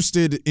am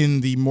interested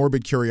in the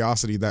morbid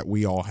curiosity that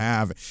we all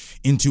have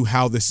into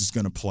how this is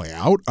going to play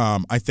out.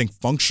 I think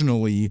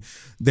functionally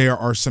there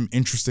are some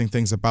interesting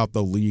things about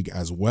the league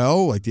as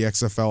well. Like the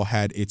XFL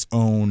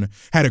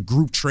had a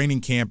group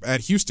training camp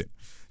at Houston.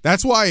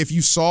 That's why if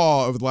you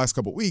saw over the last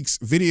couple of weeks,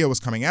 video was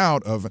coming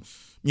out of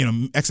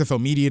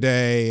XFL Media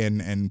Day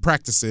and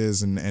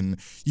practices and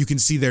you can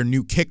see their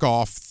new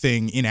kickoff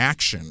thing in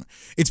action.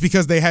 It's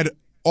because they had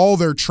all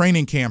their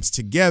training camps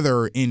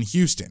together in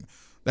Houston.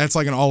 That's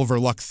like an Oliver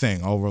Luck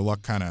thing. Oliver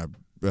Luck kind of,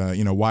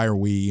 why are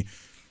we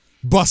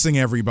busing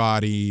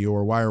everybody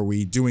or why are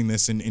we doing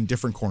this in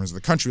different corners of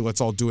the country?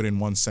 Let's all do it in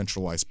one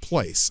centralized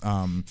place.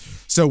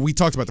 So we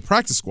talked about the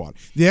practice squad.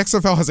 The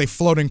XFL has a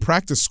floating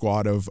practice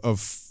squad of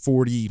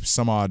 40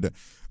 some odd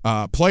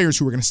players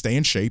who are going to stay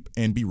in shape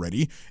and be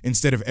ready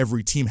instead of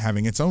every team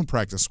having its own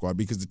practice squad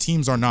because the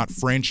teams are not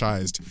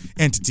franchised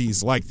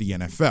entities like the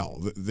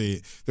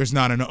NFL. There's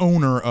not an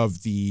owner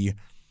of the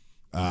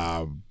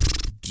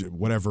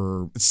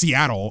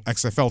Seattle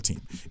XFL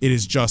team. It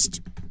is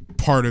just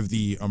part of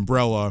the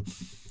umbrella,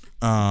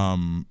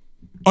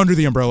 under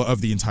the umbrella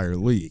of the entire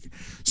league.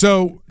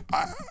 So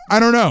I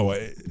don't know.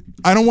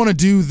 I don't want to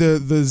do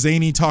the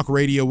zany talk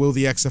radio. Will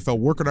the XFL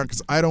work or not?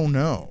 Because I don't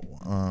know.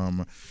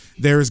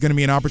 There's going to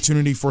be an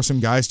opportunity for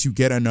some guys to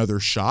get another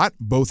shot,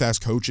 both as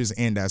coaches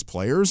and as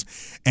players,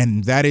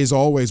 and that is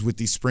always with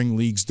these spring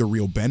leagues the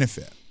real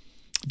benefit.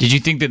 Did you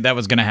think that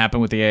was going to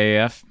happen with the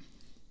AAF?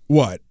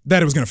 What?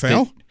 That it was going to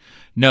fail?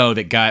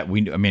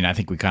 I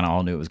think we kind of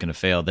all knew it was going to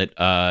fail.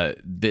 That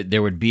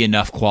there would be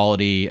enough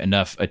quality,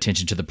 enough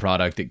attention to the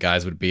product that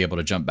guys would be able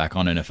to jump back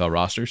on NFL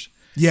rosters.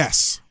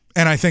 Yes,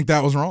 and I think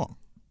that was wrong.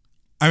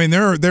 I mean,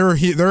 there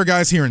are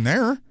guys here and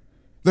there.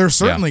 There are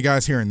certainly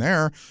guys here and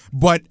there,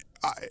 but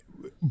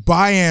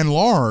by and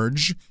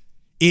large,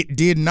 it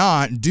did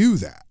not do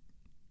that.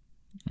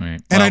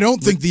 Right. And I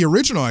don't think the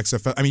original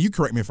XFL. I mean, you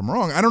correct me if I'm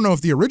wrong. I don't know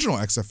if the original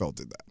XFL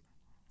did that.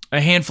 A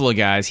handful of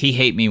guys. He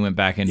Hate Me went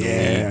back into the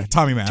league.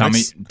 Tommy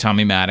Maddox.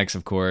 Tommy Maddox,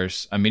 of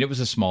course. I mean, it was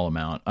a small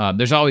amount.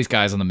 There's always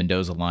guys on the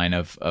Mendoza line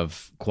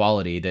of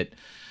quality that,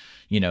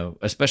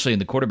 especially in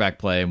the quarterback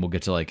play, and we'll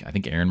get to I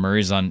think Aaron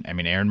Murray's in the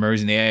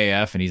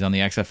AAF and he's on the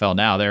XFL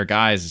now. There are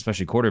guys,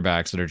 especially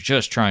quarterbacks, that are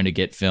just trying to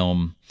get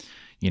film,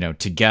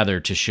 together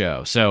to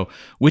show. So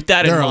with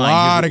that in mind, there are a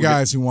lot of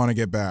guys who want to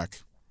get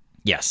back.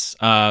 Yes.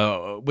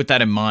 With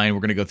that in mind,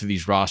 we're going to go through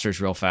these rosters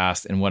real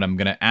fast. And what I'm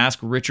going to ask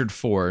Richard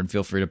for, and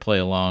feel free to play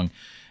along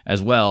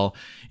as well,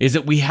 is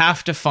that we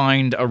have to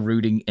find a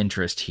rooting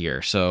interest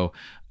here. So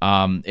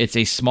It's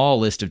a small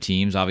list of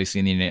teams. Obviously,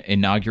 in the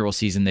inaugural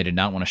season, they did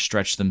not want to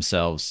stretch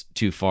themselves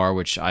too far,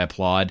 which I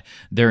applaud.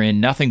 They're in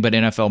nothing but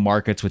NFL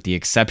markets with the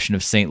exception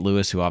of St.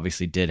 Louis, who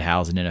obviously did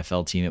house an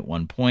NFL team at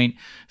one point.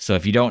 So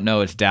if you don't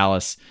know, it's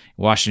Dallas,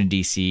 Washington,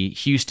 D.C.,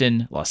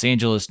 Houston, Los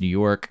Angeles, New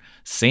York,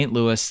 St.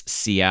 Louis,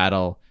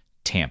 Seattle,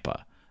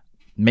 Tampa.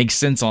 Makes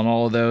sense on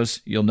all of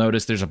those. You'll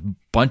notice there's a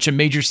bunch of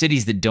major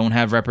cities that don't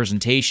have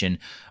representation.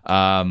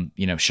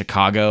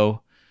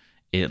 Chicago,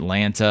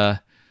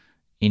 Atlanta,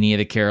 any of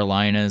the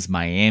Carolinas,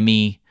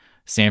 Miami,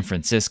 San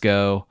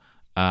Francisco,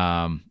 /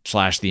 the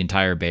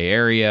entire Bay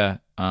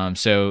Area.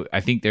 So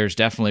I think there's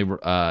definitely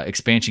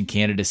expansion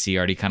candidacy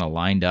already kind of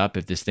lined up.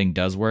 If this thing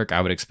does work,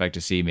 I would expect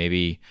to see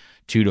maybe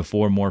 2 to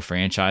 4 more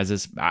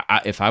franchises.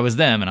 If I was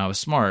them and I was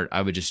smart,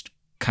 I would just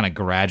kind of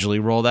gradually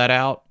roll that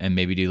out and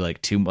maybe do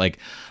like 2, like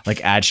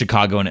add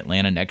Chicago and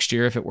Atlanta next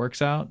year if it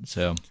works out.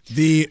 So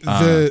the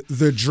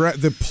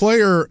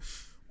player.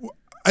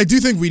 I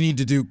do think we need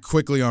to do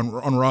quickly on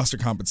roster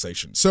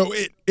compensation. So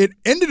it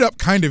ended up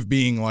kind of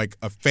being like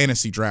a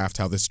fantasy draft,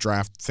 how this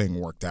draft thing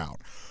worked out.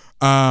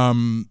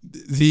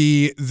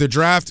 The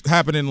draft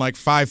happened in like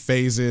 5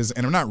 phases,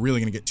 and I'm not really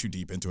going to get too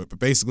deep into it, but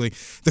basically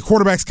the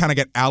quarterbacks kind of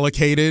get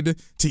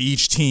allocated to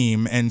each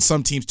team, and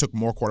some teams took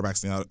more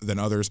quarterbacks than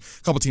others.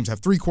 A couple teams have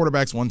 3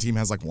 quarterbacks, one team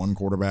has like 1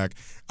 quarterback.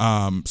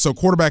 So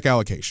quarterback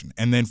allocation.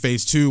 And then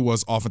phase 2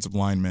 was offensive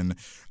linemen.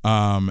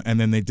 And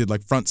then they did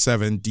like front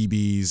 7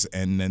 DBs,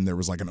 and then there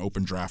was like an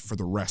open draft for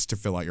the rest to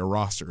fill out your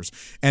rosters.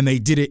 And they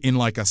did it in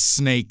like a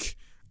snake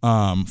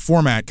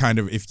format, kind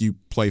of, if you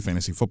play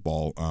fantasy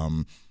football,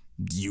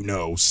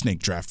 snake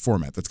draft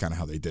format. That's kind of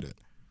how they did it.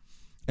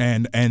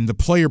 And the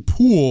player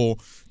pool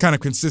kind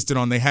of consisted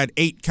on, they had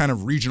 8 kind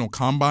of regional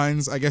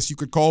combines, I guess you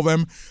could call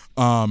them,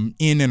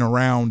 in and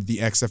around the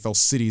XFL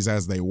cities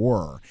as they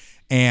were.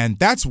 And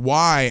that's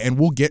why, and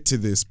we'll get to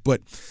this,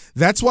 but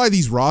that's why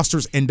these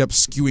rosters end up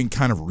skewing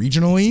kind of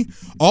regionally.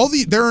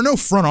 There are no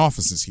front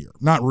offices here,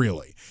 not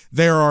really.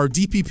 There are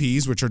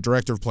DPPs, which are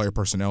director of player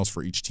personnel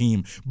for each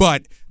team,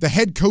 but the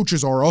head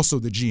coaches are also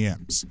the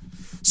GMs.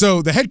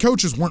 So the head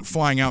coaches weren't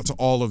flying out to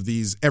all of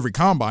these every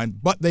combine,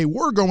 but they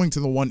were going to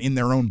the one in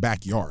their own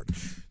backyard.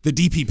 The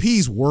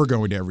DPPs were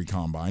going to every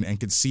combine and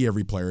could see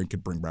every player and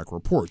could bring back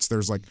reports.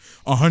 There's like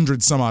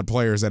 100 some odd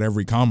players at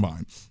every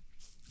combine.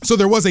 So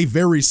there was a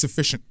very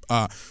sufficient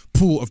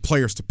pool of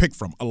players to pick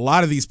from. A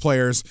lot of these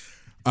players,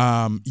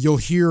 you'll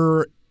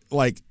hear,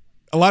 like,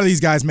 a lot of these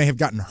guys may have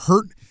gotten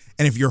hurt,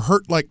 and if you're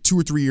hurt like 2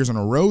 or 3 years in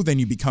a row, then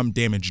you become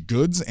damaged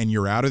goods and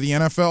you're out of the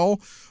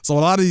NFL. So a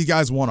lot of these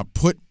guys want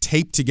to put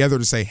tape together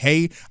to say,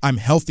 hey, I'm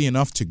healthy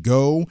enough to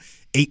go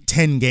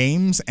 8-10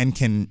 games and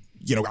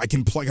I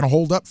can play and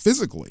hold up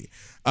physically.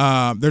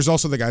 There's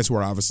also the guys who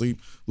are obviously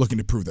looking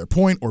to prove their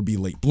point or be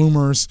late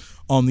bloomers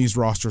on these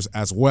rosters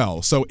as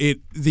well. So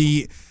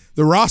the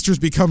rosters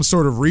become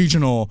sort of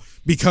regional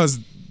because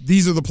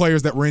these are the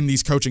players that were in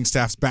these coaching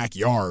staff's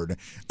backyard.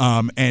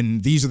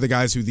 And these are the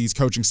guys who these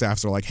coaching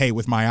staffs are like, hey,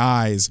 with my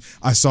eyes,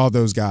 I saw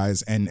those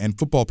guys. And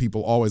football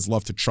people always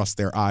love to trust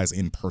their eyes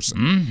in person.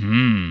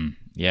 Mm-hmm.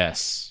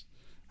 Yes.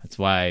 That's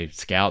why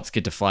scouts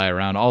get to fly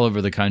around all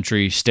over the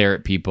country, stare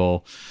at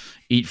people,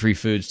 eat free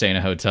food, stay in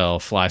a hotel,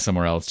 fly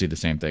somewhere else, do the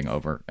same thing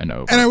over and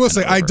over. And I will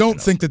say, I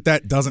don't think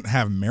that doesn't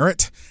have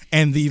merit.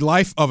 And the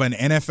life of an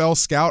NFL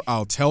scout,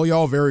 I'll tell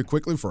y'all very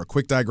quickly for a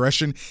quick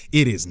digression,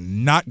 it is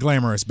not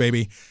glamorous,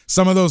 baby.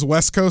 Some of those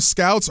West Coast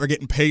scouts are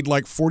getting paid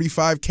like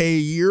 $45K a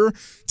year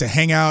to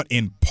hang out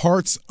in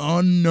parts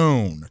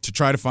unknown to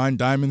try to find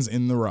diamonds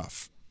in the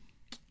rough.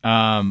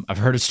 I've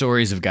heard of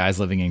stories of guys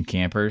living in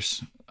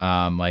campers.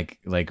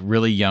 Like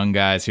really young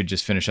guys who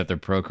just finish up their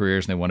pro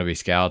careers and they want to be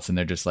scouts, and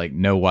they're just like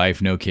no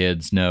wife, no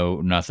kids,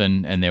 no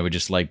nothing, and they would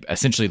just like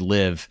essentially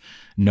live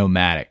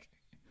nomadic.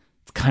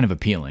 It's kind of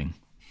appealing.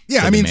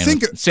 Yeah,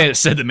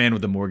 said the man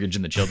with the mortgage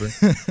and the children.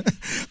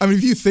 I mean,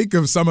 if you think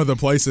of some of the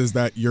places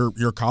that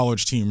your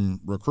college team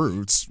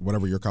recruits,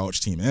 whatever your college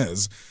team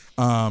is,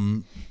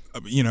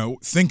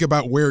 think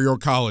about where your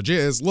college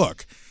is.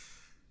 Look,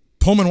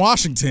 Pullman,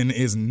 Washington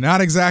is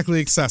not exactly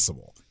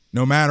accessible.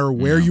 No matter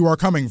where you are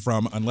coming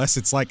from, unless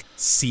it's like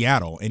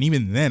Seattle. And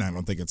even then, I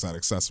don't think it's that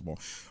accessible.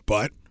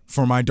 But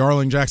for my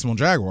darling Jacksonville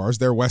Jaguars,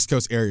 their West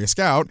Coast area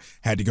scout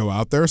had to go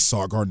out there,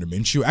 saw Gardner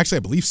Minshew. Actually,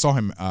 I believe saw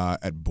him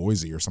at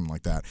Boise or something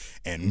like that,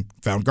 and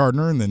found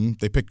Gardner, and then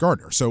they picked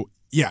Gardner. So,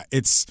 yeah,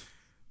 it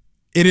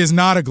is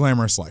not a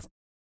glamorous life.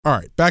 All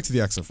right, back to the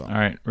XFL. All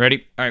right,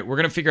 ready? All right, we're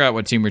going to figure out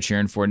what team we're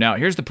cheering for. Now,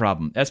 here's the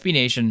problem. SB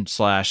Nation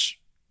 /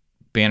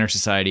 Banner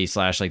Society /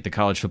 like the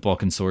College Football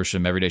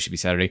Consortium, Every Day Should Be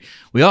Saturday.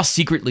 We all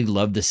secretly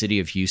love the city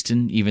of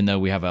Houston, even though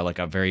we have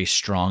a very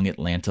strong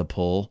Atlanta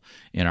pull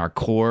in our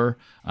core.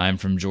 I'm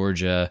from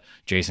Georgia.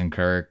 Jason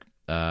Kirk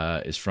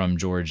is from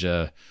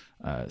Georgia.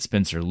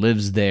 Spencer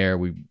lives there.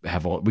 We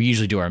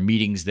usually do our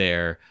meetings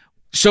there.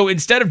 So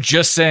instead of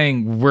just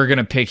saying we're going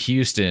to pick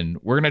Houston,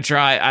 we're going to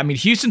try. I mean,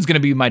 Houston's going to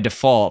be my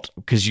default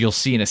because you'll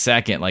see in a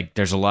second, like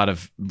there's a lot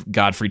of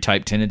Godfrey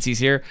type tendencies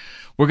here.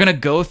 We're going to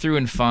go through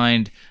and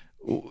find,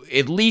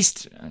 at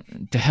least,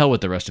 to hell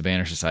with the rest of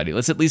Banner Society.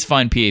 Let's at least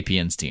find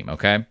PAPN's team,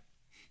 okay?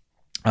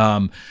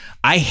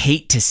 I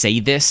hate to say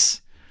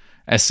this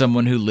as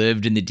someone who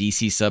lived in the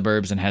DC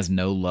suburbs and has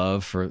no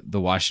love for the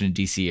Washington,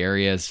 DC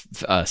area's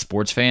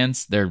sports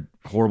fans. They're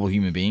horrible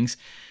human beings.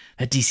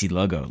 That DC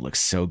logo looks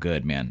so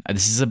good, man.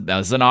 This is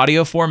an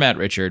audio format,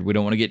 Richard. We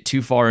don't want to get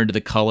too far into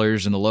the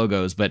colors and the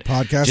logos, but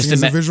podcasting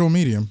is a visual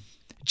medium.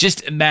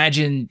 Just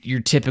imagine your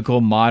typical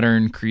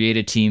modern create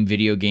a team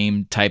video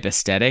game type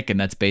aesthetic, and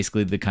that's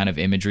basically the kind of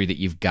imagery that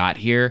you've got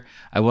here.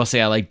 I will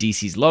say I like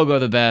DC's logo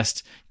the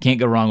best. Can't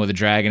go wrong with a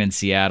dragon in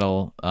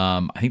Seattle.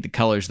 I think the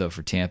colors, though,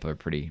 for Tampa are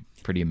pretty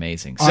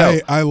amazing. So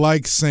I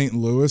like St.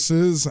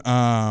 Louis's,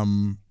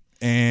 and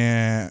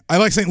I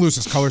like St.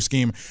 Louis's color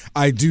scheme.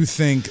 I do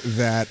think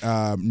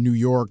that New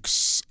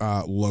York's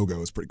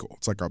logo is pretty cool.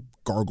 It's like a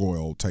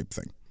gargoyle type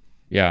thing.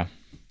 Yeah.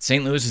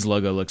 St. Louis's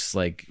logo looks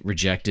like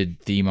rejected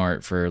theme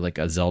art for like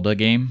a Zelda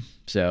game.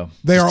 So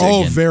they are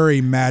all very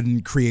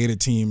Madden create a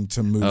team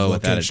to move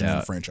location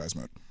and franchise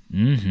mode.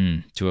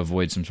 Mm-hmm. To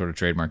avoid some sort of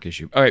trademark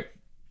issue. All right.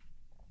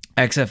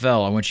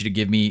 XFL, I want you to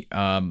give me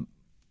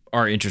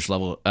our interest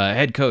level.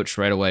 Head coach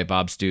right away,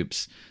 Bob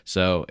Stoops.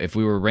 So if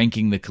we were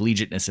ranking the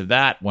collegiateness of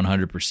that,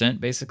 100%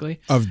 basically.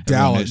 Of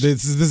Dallas.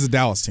 This is a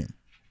Dallas team.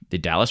 The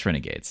Dallas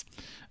Renegades.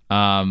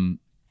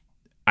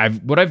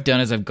 What I've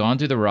done is I've gone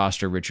through the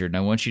roster, Richard, and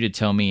I want you to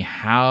tell me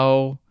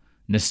how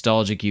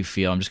nostalgic you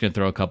feel. I'm just going to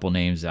throw a couple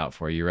names out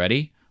for you. You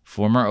ready?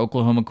 Former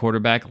Oklahoma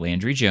quarterback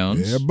Landry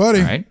Jones. Yeah,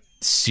 buddy. All right.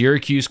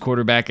 Syracuse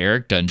quarterback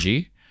Eric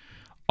Dungy.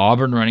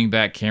 Auburn running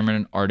back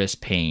Cameron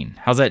Artis-Payne.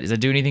 How's that? Does that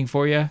do anything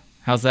for you?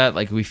 How's that?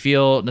 Like, we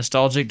feel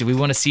nostalgic? Do we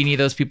want to see any of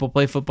those people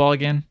play football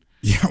again?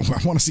 Yeah, well,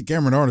 I want to see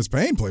Cameron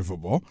Artis-Payne play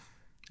football.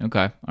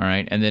 Okay. All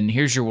right. And then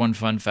here's your one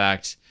fun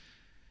fact.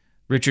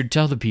 Richard,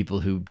 tell the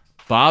people who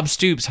Bob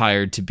Stoops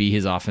hired to be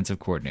his offensive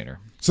coordinator.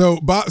 So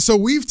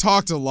we've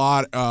talked a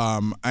lot.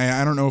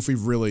 I don't know if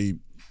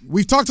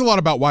we've talked a lot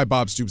about why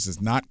Bob Stoops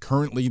is not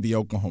currently the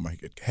Oklahoma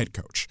head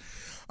coach.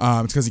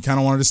 It's because he kind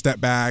of wanted to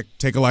step back,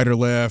 take a lighter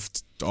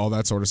lift, all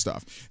that sort of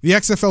stuff. The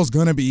XFL is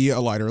going to be a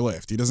lighter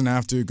lift. He doesn't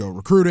have to go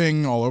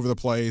recruiting all over the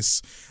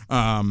place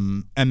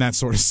and that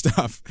sort of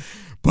stuff.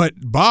 But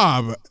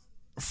Bob,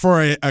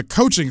 for a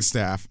coaching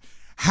staff,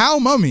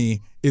 Hal Mumme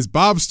is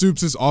Bob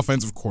Stoops'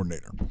 offensive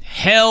coordinator.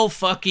 Hell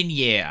fucking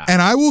yeah.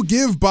 And I will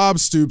give Bob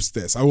Stoops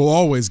this. I will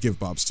always give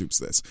Bob Stoops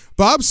this.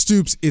 Bob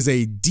Stoops is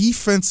a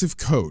defensive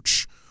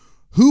coach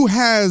who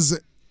has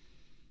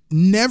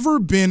never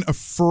been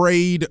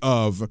afraid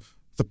of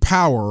the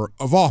power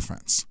of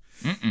offense.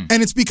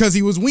 And it's because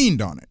he was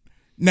weaned on it.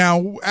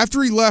 Now,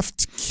 after he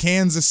left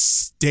Kansas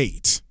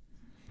State,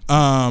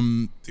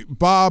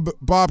 Bob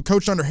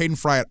coached under Hayden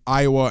Fry at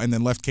Iowa and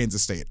then left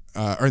Kansas State,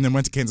 and then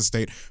went to Kansas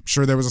State. I'm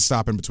sure there was a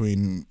stop in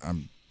between.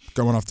 I'm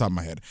going off the top of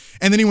my head.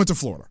 And then he went to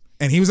Florida.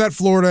 And he was at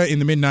Florida in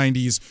the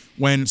mid-'90s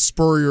when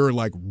Spurrier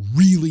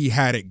really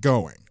had it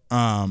going.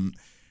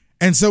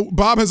 And so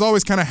Bob has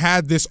always kind of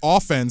had this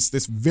offense,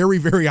 this very,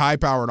 very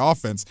high-powered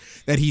offense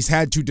that he's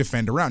had to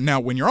defend around. Now,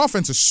 when your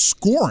offense is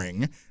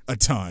scoring a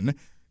ton,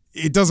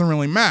 it doesn't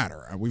really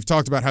matter. We've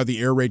talked about how the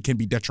air raid can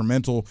be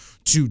detrimental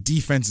to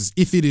defenses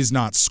if it is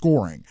not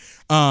scoring.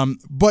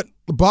 But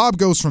Bob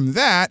goes from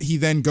that. He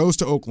then goes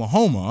to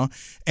Oklahoma,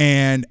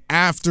 and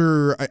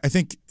after, I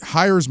think,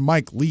 hires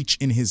Mike Leach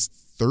in his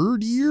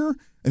third year,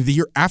 the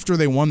year after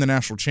they won the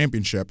national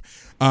championship,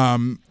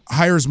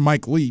 hires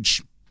Mike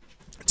Leach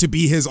to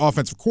be his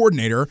offensive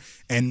coordinator,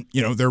 and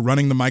they're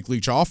running the Mike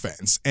Leach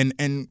offense.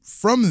 And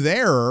from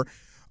there,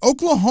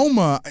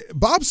 Oklahoma,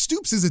 Bob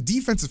Stoops is a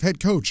defensive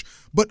head coach,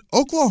 but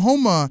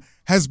Oklahoma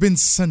has been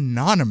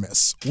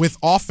synonymous with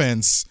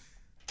offense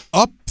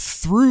up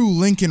through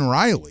Lincoln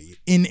Riley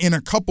in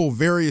a couple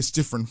various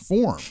different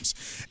forms.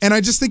 And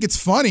I just think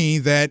it's funny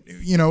that,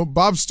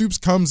 Bob Stoops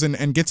comes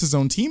and gets his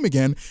own team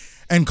again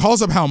and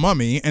calls up Hal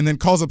Mumme and then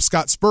calls up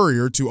Scott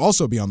Spurrier to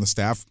also be on the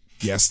staff.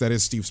 Yes, that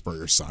is Steve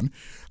Spurrier's son.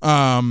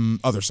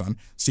 Other son.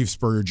 Steve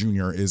Spurrier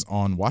Jr. is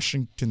on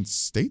Washington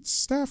State's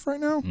staff right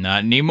now?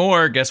 Not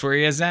anymore. Guess where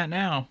he is at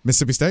now?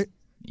 Mississippi State?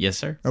 Yes,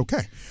 sir.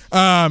 Okay.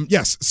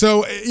 Yes.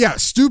 So, yeah,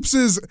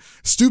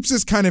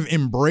 Stoops' kind of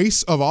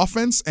embrace of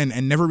offense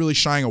and never really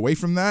shying away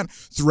from that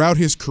throughout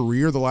his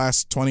career the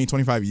last 20,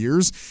 25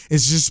 years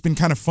has just been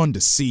kind of fun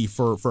to see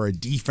for a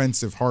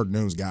defensive,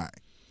 hard-nosed guy.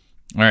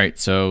 All right,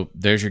 so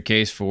there's your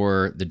case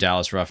for the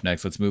Dallas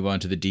Roughnecks. Let's move on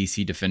to the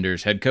DC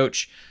Defenders head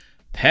coach.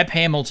 Pep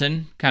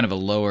Hamilton, kind of a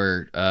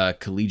lower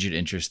collegiate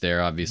interest there,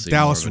 obviously.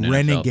 Dallas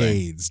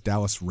Renegades.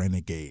 Dallas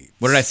Renegades.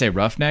 What did I say,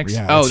 Roughnecks?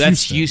 Yeah,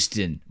 that's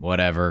Houston.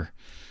 Whatever.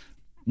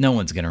 No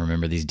one's going to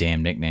remember these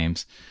damn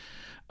nicknames.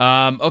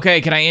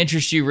 Okay, can I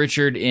interest you,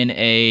 Richard, in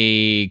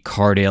a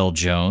Cardale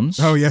Jones?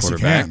 Oh, yes, you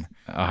can.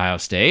 Ohio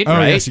State,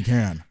 right? Oh, yes, you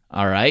can.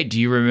 All right. Do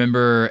you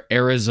remember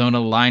Arizona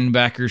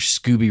linebacker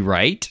Scooby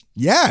Wright?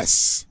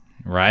 Yes.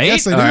 Right?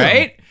 Yes, I do. All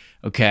right.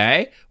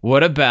 Okay.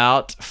 What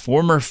about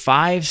former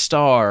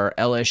 5-star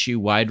LSU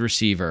wide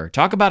receiver?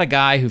 Talk about a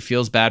guy who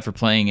feels bad for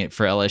playing it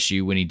for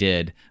LSU when he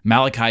did.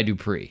 Malachi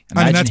Dupree.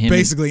 That's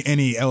basically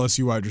any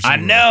LSU wide receiver. I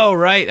know,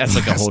 right? That's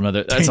like a whole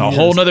nother. That's a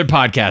whole nother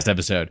podcast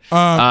episode.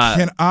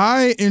 Can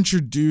I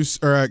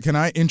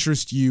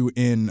interest you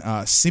in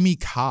Simi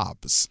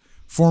Cobbs,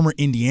 former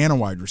Indiana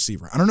wide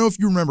receiver? I don't know if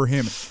you remember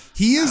him.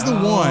 He is the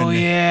one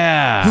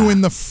who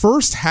in the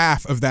first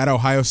half of that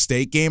Ohio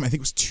State game, I think it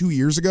was 2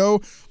 years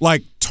ago,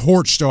 like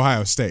torched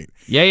Ohio State.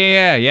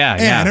 Yeah.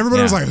 And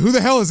everybody was like, who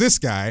the hell is this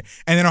guy?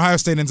 And then Ohio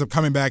State ends up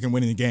coming back and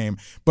winning the game.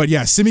 But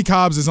yeah, Simi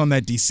Cobbs is on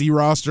that DC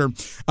roster.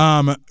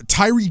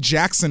 Tyree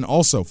Jackson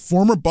also,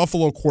 former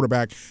Buffalo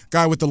quarterback,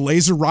 guy with the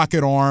laser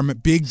rocket arm,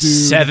 big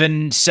dude.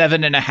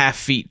 7.5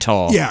 feet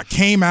tall. Yeah,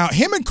 came out.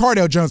 Him and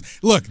Cardale Jones.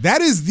 Look,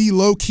 that is the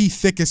low-key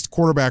thickest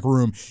quarterback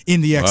room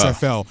in the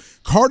XFL.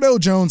 Cardale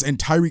Jones and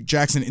Tyreek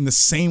Jackson in the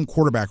same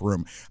quarterback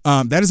room.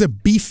 That is a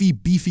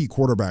beefy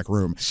quarterback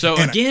room. So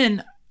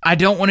again, I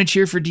don't want to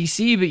cheer for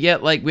DC, but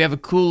yet like we have a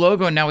cool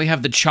logo and now we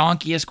have the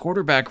chonkiest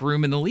quarterback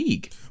room in the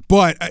league.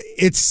 But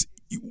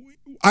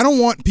I don't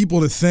want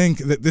people to think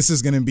that this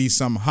is going to be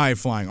some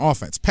high-flying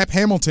offense. Pep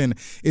Hamilton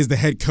is the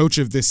head coach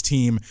of this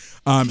team.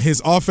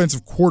 His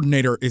offensive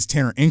coordinator is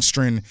Tanner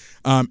Engstrand.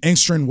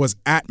 Engstrand was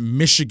at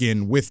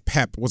Michigan with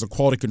Pep, was a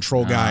quality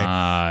control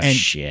guy, and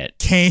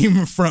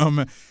came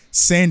from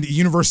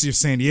University of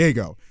San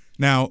Diego.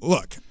 Now,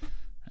 look,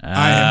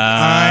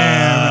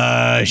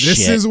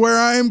 this is where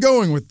I am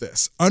going with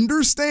this.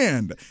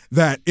 Understand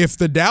that if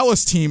the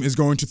Dallas team is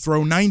going to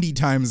throw 90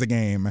 times a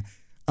game,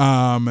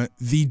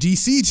 the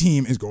DC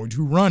team is going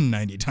to run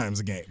 90 times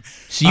a game.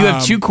 So you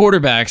have two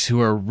quarterbacks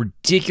who are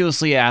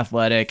ridiculously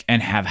athletic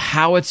and have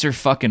howitzer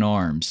fucking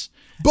arms.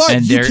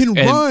 But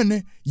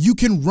you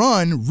can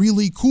run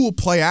really cool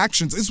play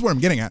actions. This is what I'm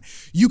getting at.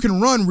 You can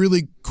run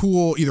really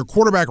cool either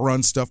quarterback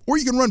run stuff or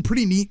you can run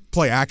pretty neat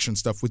play action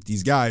stuff with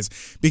these guys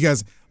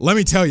because let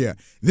me tell you,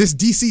 this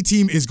DC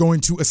team is going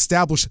to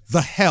establish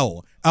the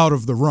hell out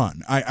of the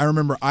run. I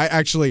remember I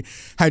actually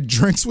had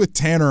drinks with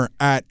Tanner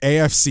at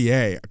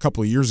AFCA a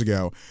couple of years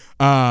ago.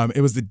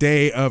 It was the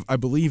day of, I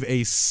believe,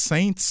 a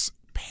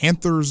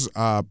Saints-Panthers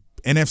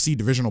NFC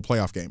divisional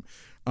playoff game.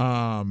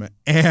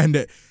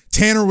 And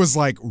Tanner was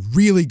like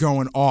really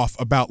going off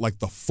about like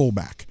the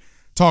fullback,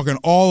 talking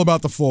all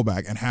about the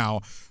fullback and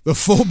how the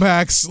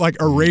fullback's like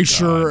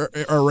eraser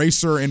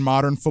in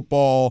modern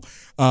football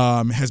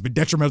has been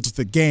detrimental to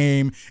the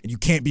game, and you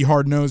can't be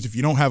hard-nosed if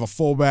you don't have a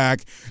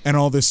fullback and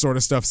all this sort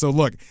of stuff. So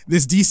look,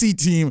 this DC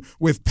team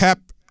with Pep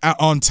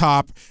on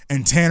top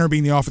and Tanner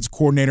being the offensive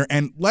coordinator,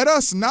 and let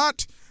us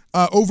not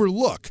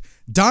overlook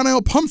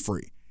Donnell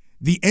Pumphrey,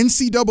 the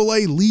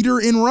NCAA leader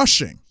in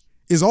rushing,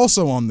 is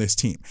also on this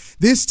team.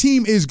 This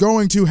team is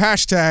going to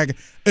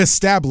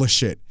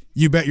 #establish it.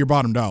 You bet your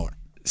bottom dollar.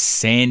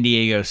 San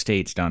Diego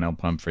State's Donnell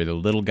Pumphrey, the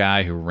little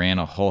guy who ran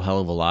a whole hell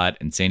of a lot,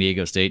 and San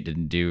Diego State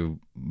didn't do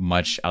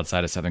much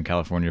outside of Southern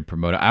California to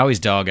promote it. I always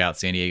dog out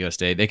San Diego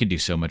State. They could do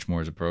so much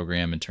more as a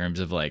program in terms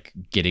of like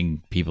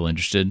getting people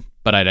interested.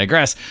 But I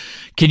digress.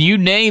 Can you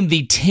name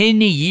the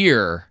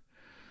 10-year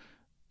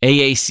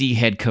AAC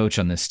head coach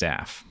on this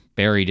staff?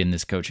 Buried in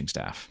this coaching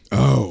staff.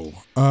 No.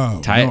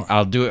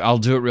 I'll do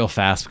it real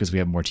fast because we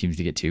have more teams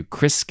to get to.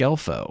 Chris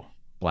Scelfo,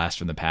 blast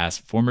from the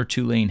past, former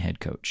Tulane head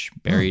coach,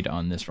 buried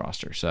on this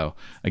roster. So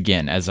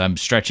again, as I'm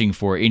stretching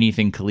for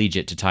anything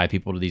collegiate to tie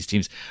people to these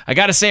teams, I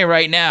got to say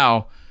right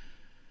now,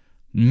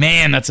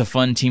 man, that's a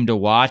fun team to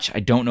watch. I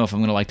don't know if I'm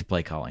going to like to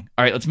play calling.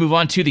 All right, let's move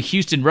on to the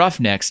Houston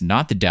Roughnecks,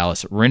 not the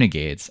Dallas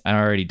Renegades. I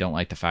already don't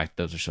like the fact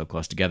that those are so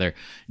close together.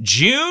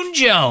 June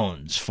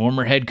Jones,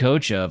 former head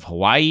coach of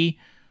Hawaii,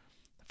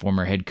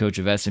 former head coach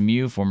of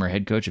SMU, former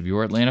head coach of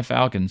your Atlanta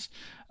Falcons.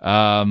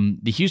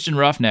 The Houston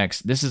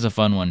Roughnecks, this is a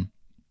fun one.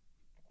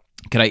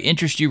 Could I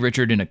interest you,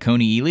 Richard, in a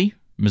Coney Ely,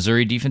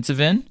 Missouri defensive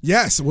end?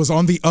 Yes, it was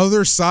on the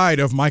other side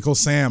of Michael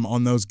Sam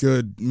on those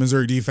good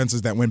Missouri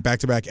defenses that went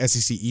back-to-back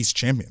SEC East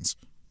champions.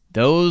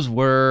 Those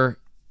were,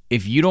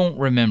 if you don't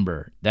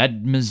remember,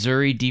 that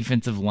Missouri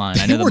defensive line.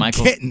 I know they were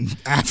getting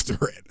after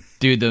it.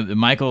 Dude, the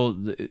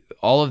Michael,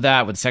 all of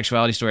that with the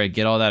sexuality story, I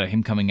get all that of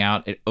him coming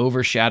out. It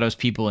overshadows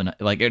people, and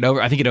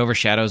I think it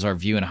overshadows our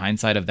view in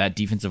hindsight of that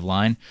defensive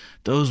line.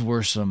 Those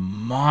were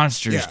some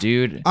monsters,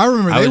 dude. I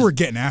remember they were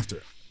getting after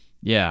it.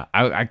 Yeah,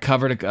 I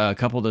covered a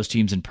couple of those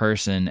teams in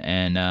person,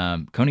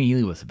 and Coney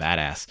Ely was a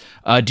badass.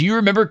 Do you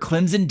remember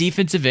Clemson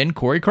defensive end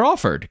Corey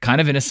Crawford? Kind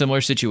of in a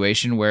similar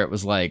situation where it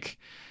was like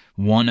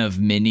one of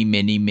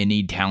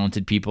many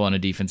talented people on a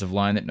defensive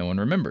line that no one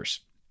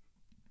remembers.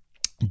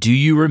 Do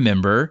you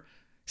remember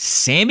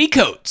Sammy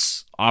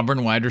Coates,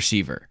 Auburn wide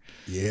receiver?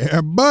 Yeah,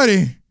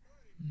 buddy.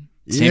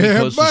 Sammy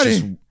Coates was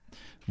just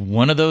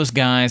one of those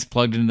guys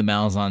plugged into the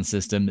Malzahn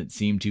system that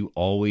seemed to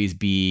always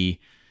be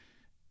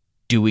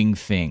doing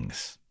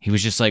things. He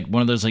was just like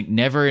one of those like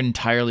never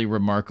entirely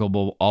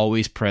remarkable,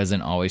 always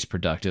present, always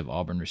productive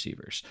Auburn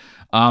receivers.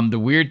 The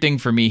weird thing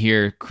for me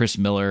here, Chris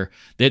Miller,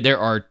 there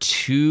are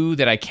two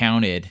that I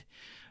counted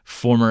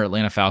former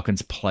Atlanta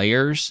Falcons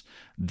players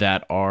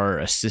that are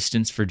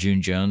assistants for June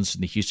Jones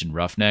in the Houston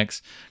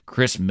Roughnecks.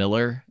 Chris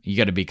Miller, you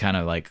got to be kind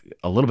of like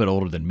a little bit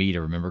older than me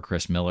to remember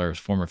Chris Miller,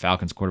 former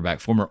Falcons quarterback,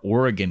 former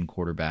Oregon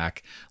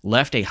quarterback,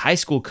 left a high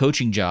school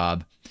coaching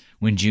job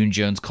when June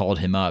Jones called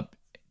him up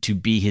to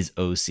be his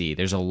OC.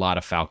 There's a lot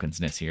of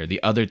Falcons-ness here.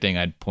 The other thing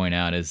I'd point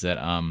out is that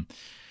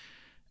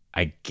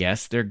I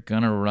guess they're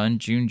going to run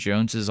June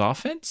Jones's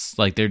offense.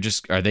 Like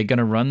are they going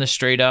to run the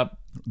straight up?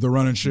 The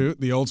run and shoot,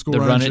 the old school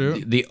run and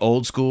shoot? The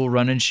old school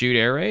run and shoot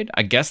air raid?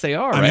 I guess they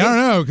are, right? I don't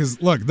know, because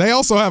look, they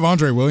also have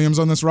Andre Williams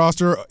on this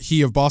roster,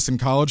 he of Boston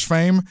College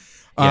fame.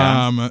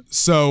 Yeah.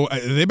 So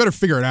they better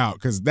figure it out,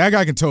 because that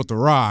guy can tote the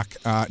rock.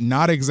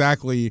 Not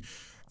exactly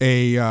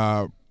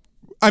I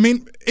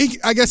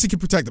guess he can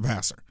protect the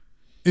passer.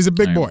 He's a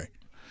big boy.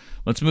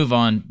 Let's move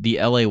on. The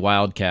LA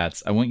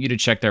Wildcats. I want you to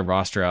check their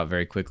roster out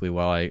very quickly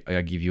while I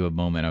give you a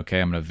moment,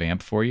 okay? I'm going to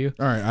vamp for you.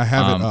 All right, I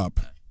have it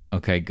up.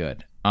 Okay,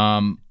 good.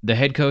 The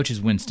head coach is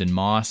Winston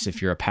Moss.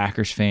 If you're a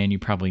Packers fan, you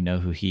probably know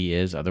who he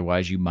is.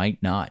 Otherwise, you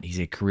might not. He's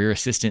a career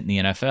assistant in the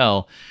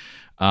NFL.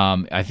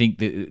 I think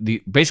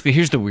basically,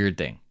 here's the weird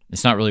thing.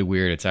 It's not really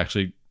weird. It's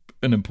actually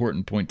an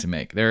important point to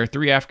make. There are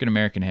 3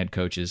 African-American head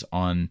coaches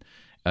in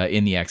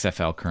the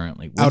XFL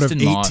currently. Out of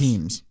 8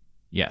 teams.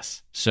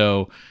 Yes.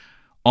 So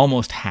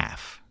almost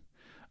half.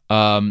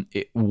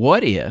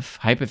 What if,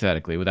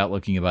 hypothetically, without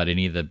looking about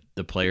any of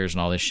the players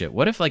and all this shit,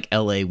 what if like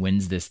LA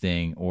wins this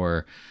thing,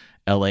 or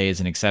LA is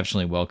an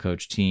exceptionally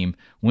well-coached team?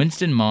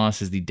 Winston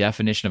Moss is the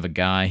definition of a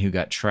guy who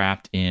got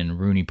trapped in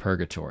Rooney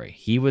purgatory.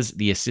 He was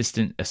the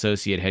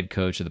associate head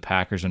coach of the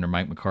Packers under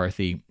Mike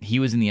McCarthy. He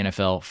was in the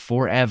NFL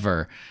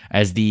forever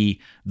as the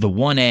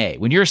 1A.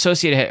 When you're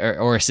associate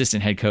or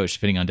assistant head coach,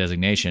 depending on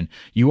designation,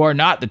 you are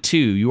not the 2,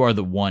 you are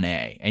the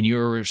 1A, and you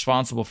are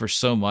responsible for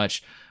so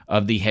much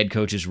of the head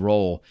coach's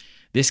role.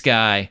 This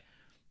guy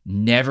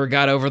never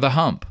got over the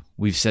hump.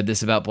 We've said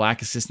this about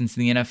black assistants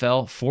in the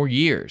NFL for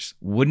years.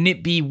 Wouldn't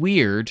it be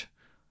weird,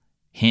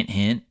 hint,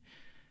 hint,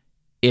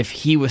 if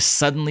he was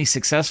suddenly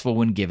successful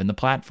when given the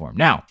platform?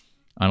 Now,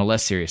 on a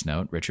less serious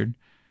note, Richard,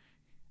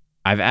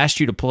 I've asked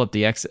you to pull up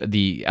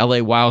the LA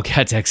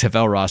Wildcats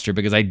XFL roster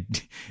because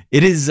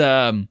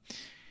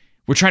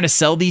we're trying to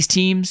sell these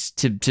teams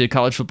to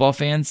college football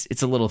fans.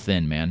 It's a little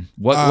thin, man.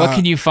 What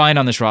can you find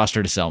on this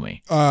roster to sell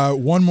me?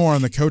 One more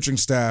on the coaching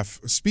staff.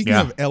 Speaking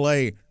of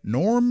LA,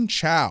 Norm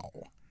Chow.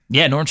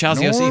 Yeah, Norm Chow's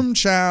the OC. Norm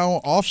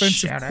Chow,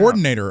 offensive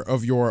coordinator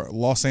of your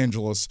Los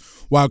Angeles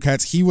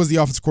Wildcats. He was the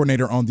offensive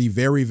coordinator on the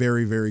very,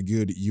 very, very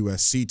good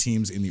USC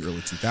teams in the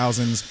early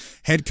 2000s.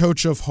 Head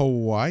coach of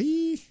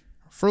Hawaii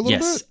for a little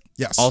bit.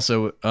 Yes.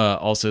 Also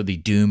the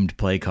doomed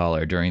play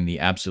caller during the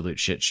absolute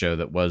shit show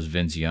that was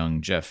Vince Young,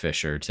 Jeff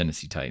Fisher,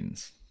 Tennessee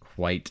Titans.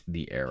 Quite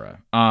the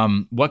era.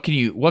 What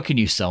can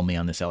you sell me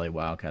on this LA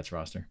Wildcats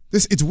roster?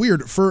 It's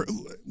weird. For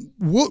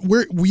what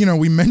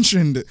we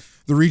mentioned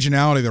the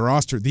regionality of the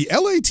roster. The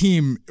LA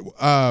team,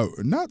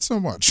 not so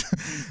much.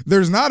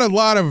 There's not a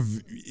lot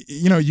of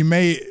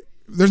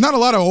there's not a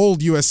lot of old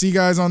USC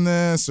guys on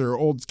this, or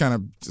old kind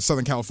of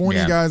Southern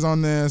California guys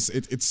on this.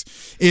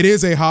 It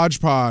is a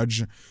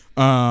hodgepodge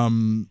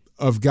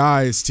of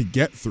guys to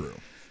get through.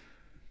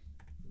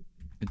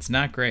 It's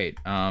not great.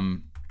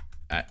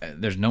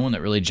 There's no one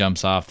that really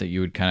jumps off that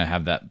you would kind of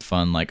have that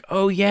fun, like,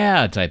 oh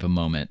yeah, type of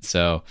moment.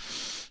 So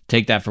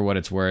take that for what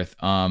it's worth.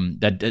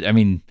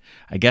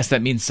 I guess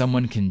that means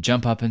someone can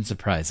jump up and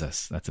surprise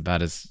us. That's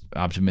about as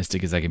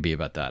optimistic as I can be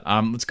about that.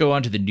 Let's go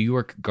on to the New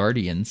York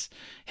Guardians.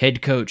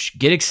 Head coach,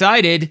 get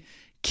excited,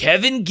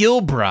 Kevin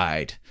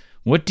Gilbride.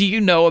 What do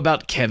you know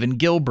about Kevin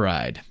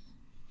Gilbride?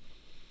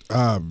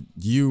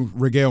 You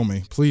regale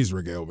me. Please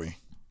regale me.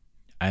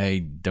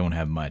 I don't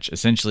have much.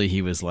 Essentially,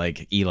 he was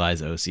like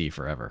Eli's OC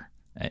forever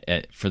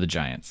for the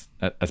Giants.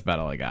 That's about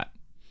all I got.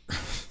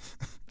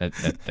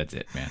 That's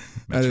it, man.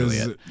 That's really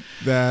it.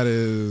 That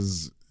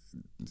is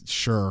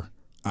sure.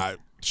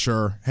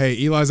 Sure. Hey,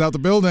 Eli's out the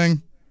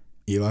building.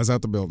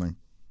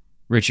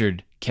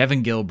 Richard,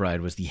 Kevin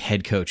Gilbride was the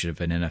head coach of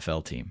an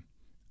NFL team.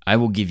 I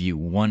will give you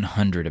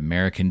 $100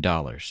 American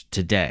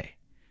today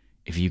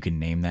if you can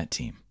name that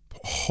team.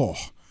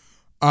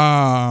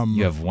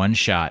 You have one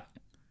shot.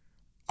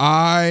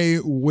 I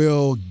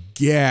will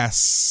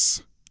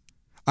guess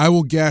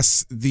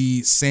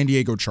the San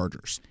Diego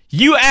Chargers.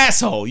 You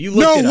asshole! You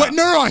looked it up.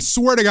 No! I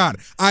swear to God!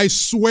 I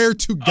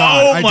did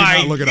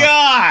not look it up.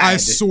 I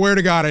swear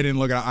to God, I didn't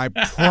look it up. I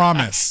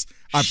promise.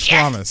 I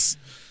promise.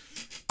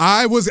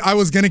 I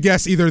was gonna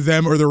guess either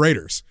them or the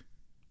Raiders,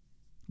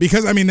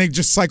 because they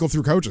just cycle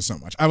through coaches so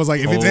much. I was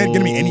like, if it's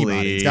gonna be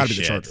anybody, it's got to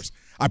be the Chargers.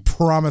 I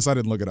promise I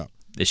didn't look it up.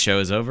 This show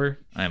is over.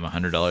 I am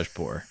 $100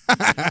 poor.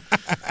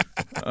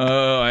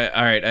 All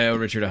right. I owe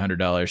Richard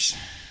 $100.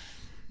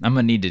 I'm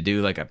gonna need to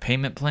do like a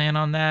payment plan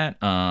on that.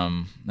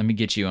 Let me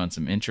get you on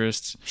some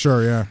interest.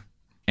 Sure, yeah.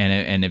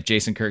 And if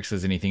Jason Kirk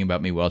says anything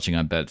about me welching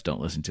on bets, don't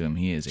listen to him.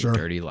 He is a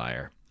dirty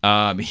liar.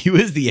 He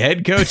was the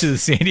head coach of the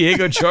San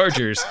Diego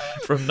Chargers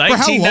from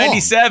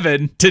 1997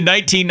 to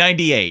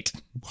 1998.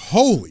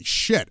 Holy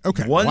shit!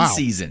 Okay, one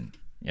season.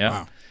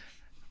 Yeah.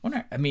 Wow.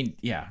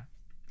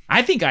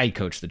 I think I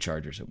coached the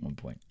Chargers at one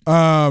point.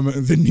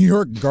 The New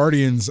York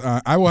Guardians.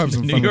 I will have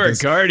some fun New York with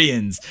this.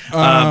 Guardians.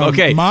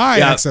 Okay. My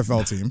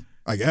XFL team,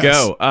 I guess.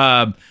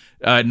 Go.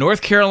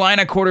 North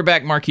Carolina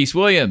quarterback Marquise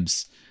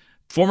Williams.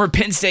 Former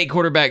Penn State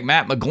quarterback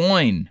Matt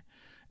McGloin.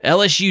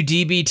 LSU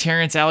DB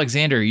Terrence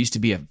Alexander used to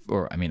be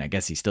I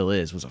guess he still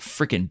is, was a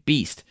freaking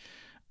beast.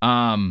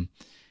 Can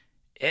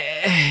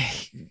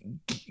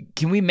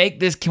we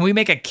make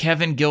a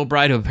Kevin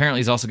Gilbride, who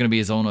apparently is also going to be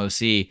his own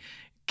OC?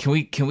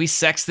 Can we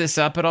sex this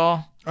up at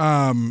all?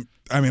 I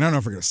don't know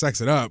if we're going to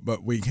sex it up,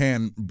 but we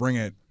can bring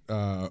it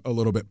a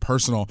little bit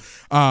personal.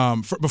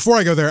 Before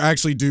I go there, I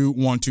actually do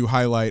want to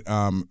highlight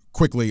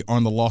quickly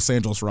on the Los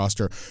Angeles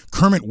roster,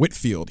 Kermit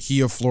Whitfield,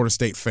 he of Florida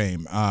State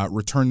fame,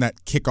 returned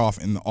that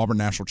kickoff in the Auburn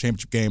National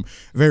Championship game.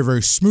 Very,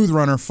 very smooth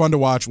runner, fun to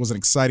watch, was an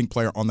exciting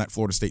player on that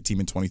Florida State team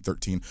in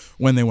 2013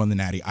 when they won the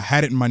Natty. I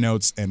had it in my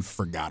notes and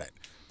forgot it.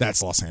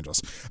 That's Los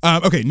Angeles.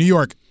 Okay, New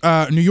York.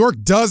 New York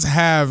does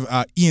have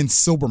Ian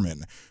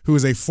Silberman, who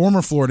is a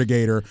former Florida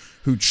Gator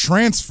who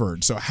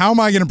transferred. So how am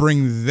I going to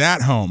bring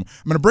that home?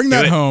 I'm going to bring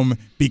that home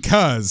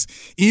because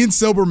Ian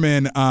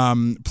Silberman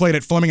played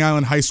at Fleming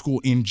Island High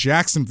School in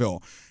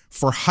Jacksonville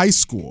for high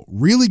school.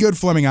 Really good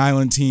Fleming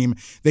Island team.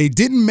 They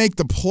didn't make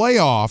the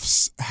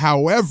playoffs,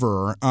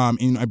 however,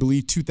 in, I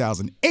believe,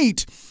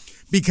 2008,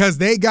 because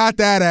they got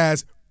that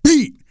ass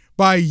beat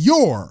by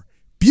your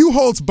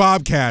Buchholz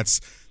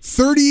Bobcats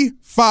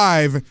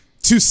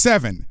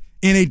 35-7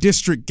 in a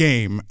district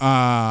game.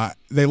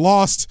 They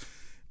lost.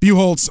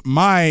 Buchholz,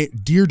 my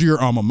dear, dear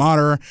alma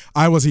mater.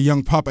 I was a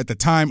young pup at the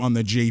time on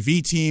the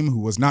JV team who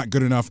was not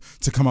good enough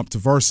to come up to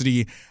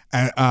varsity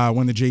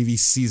when the JV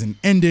season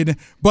ended,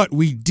 but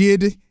we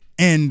did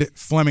end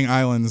Fleming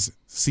Island's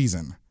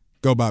season.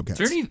 Go Bobcats.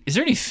 Is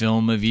there any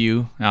film of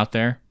you out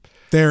there?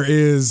 There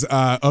is,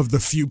 of the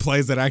few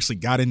plays that actually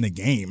got in the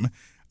game.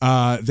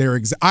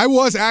 I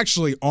was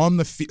actually on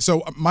the field.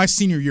 So my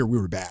senior year, we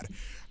were bad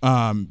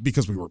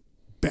because we were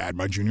bad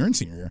my junior and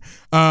senior year.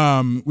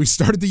 We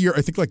started the year,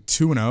 I think, like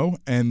 2-0,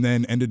 and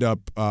then ended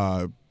up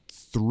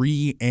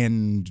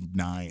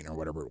 3-9 or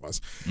whatever it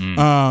was.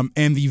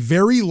 And the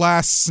very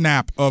last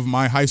snap of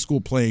my high school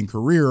playing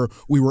career,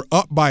 we were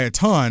up by a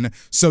ton,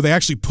 so they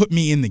actually put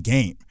me in the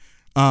game.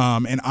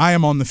 And I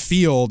am on the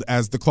field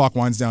as the clock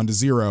winds down to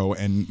 0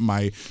 and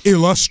my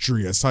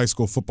illustrious high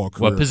school football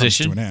career What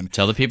position? comes to an end.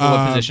 Tell the people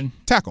what position.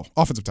 Tackle,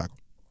 offensive tackle.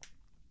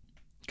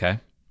 Okay.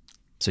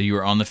 So you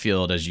were on the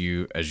field as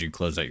you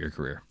closed out your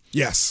career.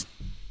 Yes.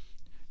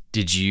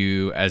 Did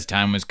you, as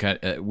time was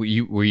cut, were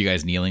you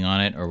guys kneeling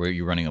on it, or were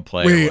you running a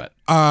play or what?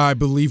 I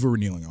believe we were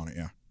kneeling on it,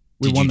 yeah.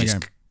 We won the game.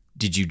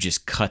 Did you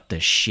just cut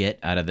the shit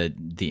out of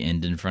the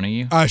end in front of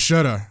you? I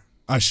shoulda.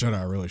 I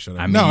really shoulda.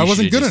 I mean, no, I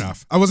wasn't good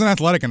enough. I wasn't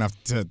athletic enough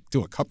to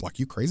do a cup block.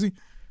 You crazy?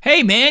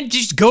 Hey, man,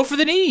 just go for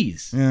the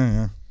knees.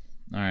 Yeah.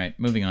 All right,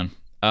 moving on.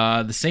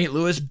 The St.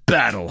 Louis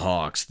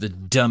Battlehawks, the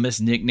dumbest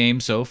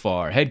nickname so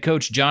far. Head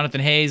coach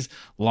Jonathan Hayes,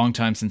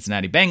 longtime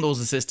Cincinnati Bengals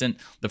assistant.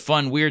 The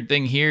fun, weird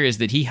thing here is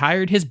that he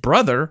hired his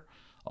brother,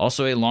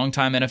 also a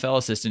longtime NFL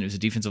assistant, who's a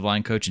defensive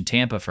line coach in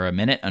Tampa for a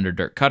minute under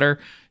Dirk Cutter,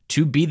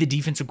 to be the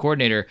defensive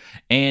coordinator.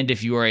 And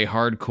if you are a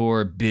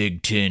hardcore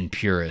Big Ten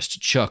purist,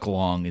 Chuck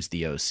Long is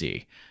the OC.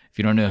 If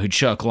you don't know who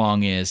Chuck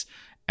Long is,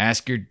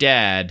 ask your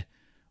dad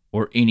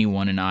or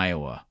anyone in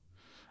Iowa.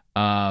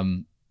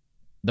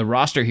 The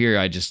roster here,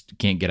 I just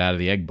can't get out of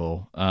the Egg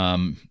Bowl.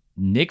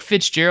 Nick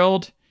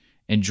Fitzgerald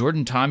and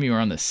Jordan Tomey are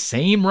on the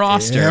same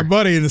roster. Yeah,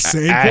 buddy, in the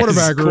same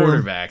quarterback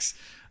room. Quarterbacks.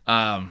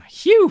 All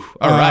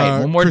right.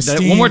 One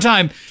more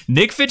time.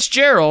 Nick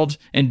Fitzgerald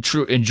and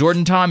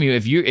Jordan Tomey.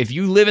 If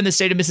you live in the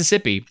state of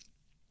Mississippi,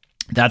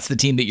 that's the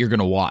team that you're going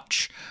to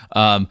watch.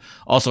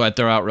 Also, I'd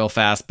throw out real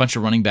fast, bunch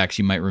of running backs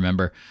you might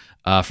remember.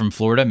 From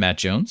Florida, Matt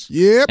Jones.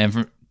 Yep. And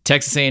from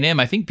Texas A&M,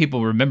 I think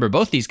people remember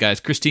both these guys,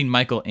 Christine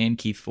Michael and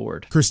Keith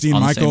Ford. Christine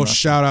Michael,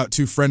 shout out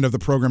to friend of the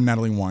program,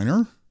 Natalie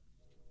Weiner.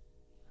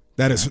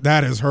 That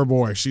is her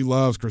boy. She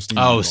loves Christine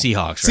Michael.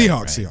 Seahawks.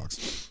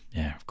 Seahawks.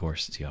 Yeah, of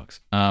course, Seahawks.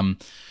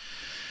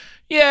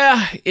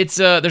 Yeah, it's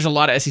there's a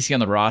lot of SEC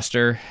on the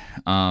roster.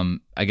 I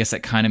guess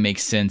that kind of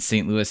makes sense.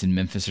 St. Louis and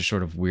Memphis are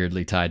sort of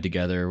weirdly tied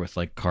together with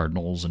like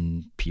Cardinals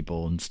and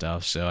people and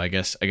stuff. So I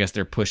guess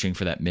they're pushing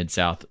for that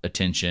Mid-South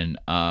attention.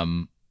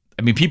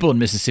 I mean, people in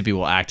Mississippi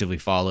will actively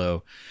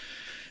follow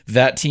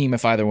that team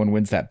if either one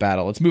wins that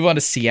battle. Let's move on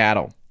to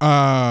Seattle.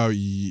 Yeah.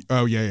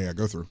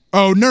 Go through.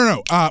 Oh,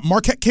 no.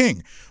 Marquette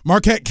King.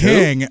 Marquette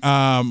King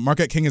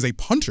is a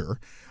punter.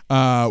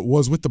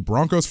 Was with the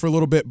Broncos for a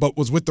little bit, but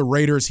was with the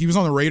Raiders. He was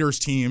on the Raiders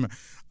team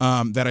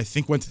that I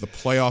think went to the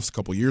playoffs a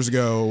couple years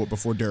ago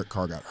before Derek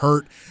Carr got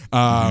hurt.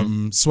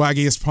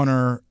 Swaggiest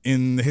punter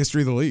in the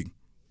history of the league.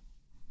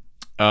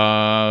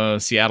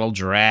 Seattle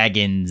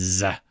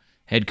Dragons.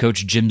 Head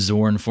coach Jim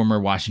Zorn, former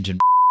Washington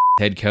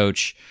head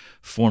coach,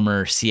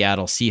 former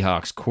Seattle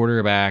Seahawks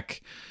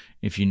quarterback.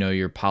 If you know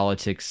your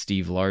politics,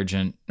 Steve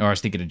Largent. Or I was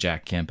thinking of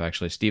Jack Kemp,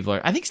 actually.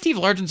 I think Steve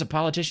Largent's a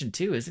politician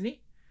too, isn't he?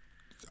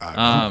 I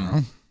don't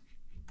know.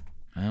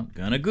 I'm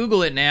gonna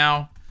Google it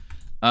now.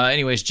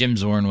 Anyways, Jim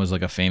Zorn was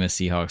like a famous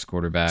Seahawks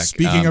quarterback.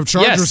 Speaking of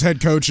Chargers yes,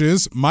 head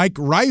coaches, Mike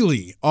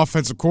Riley,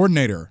 offensive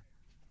coordinator.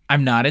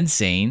 I'm not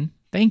insane.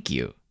 Thank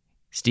you.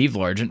 Steve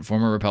Largent,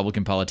 former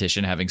Republican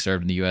politician, having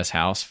served in the U.S.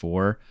 House from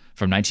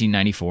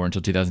 1994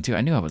 until 2002.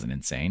 I knew I wasn't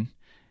insane.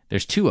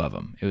 There's two of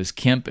them. It was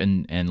Kemp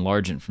and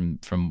Largent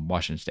from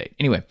Washington State.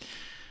 Anyway,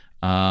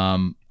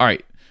 all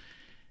right.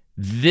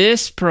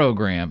 This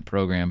program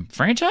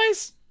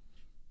franchise?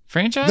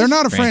 They're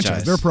not a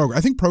franchise. They're a program.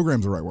 I think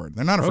program's the right word.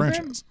 They're not a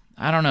franchise.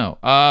 I don't know.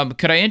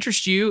 Could I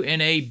interest you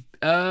in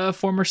a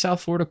former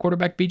South Florida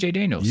quarterback, B.J.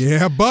 Daniels?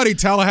 Yeah, buddy.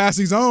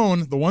 Tallahassee's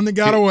own, the one that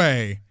got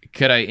away.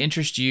 Could I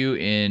interest you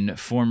in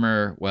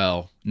former,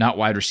 well, not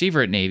wide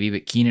receiver at Navy,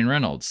 but Keenan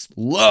Reynolds?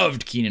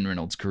 Loved Keenan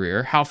Reynolds'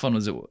 career. How fun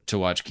was it to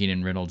watch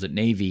Keenan Reynolds at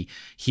Navy?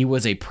 He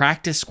was a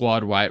practice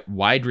squad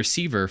wide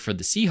receiver for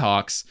the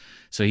Seahawks,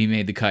 so he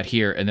made the cut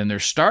here. And then their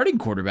starting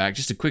quarterback,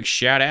 just a quick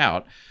shout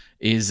out,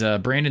 is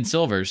Brandon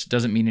Silvers.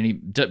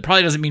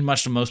 Probably doesn't mean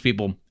much to most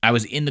people. I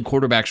was in the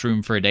quarterback's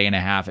room for a day and a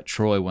half at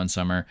Troy one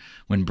summer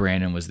when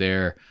Brandon was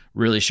there.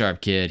 Really sharp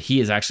kid. He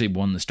has actually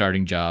won the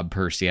starting job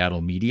per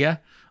Seattle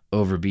media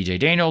over BJ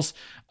Daniels.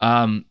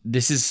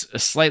 This is a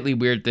slightly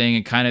weird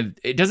thing, and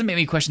it doesn't make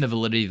me question the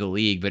validity of the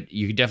league, but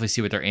you can definitely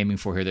see what they're aiming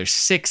for here. There's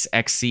 6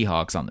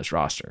 ex-Seahawks on this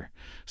roster,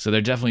 so they're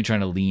definitely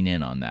trying to lean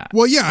in on that.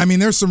 Well, yeah, I mean,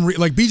 there's some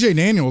like BJ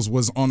Daniels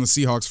was on the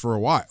Seahawks for a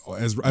while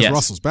as yes.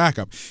 Russell's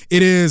backup.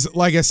 It is,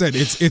 like I said,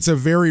 it's a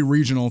very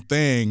regional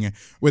thing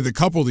with a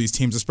couple of these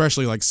teams,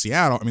 especially like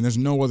Seattle. I mean, there's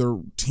no other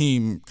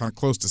team kind of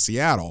close to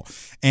Seattle,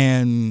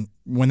 and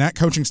when that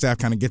coaching staff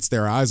kind of gets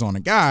their eyes on a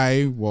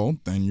guy, well,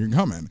 then you're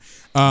coming.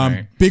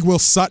 Right. Big Will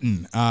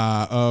Sutton,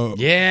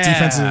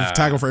 defensive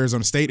tackle for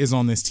Arizona State, is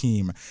on this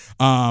team.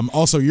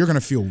 Also, you're going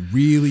to feel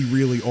really,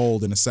 really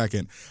old in a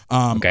second.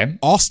 Okay.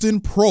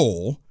 Austin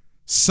Proehl,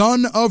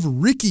 son of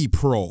Ricky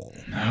Proehl,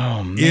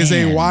 is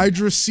a wide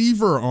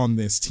receiver on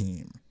this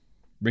team.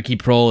 Ricky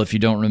Proehl, if you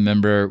don't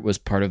remember, was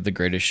part of The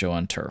Greatest Show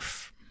on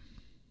Turf.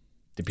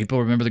 Do people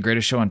remember The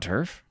Greatest Show on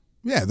Turf?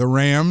 Yeah, the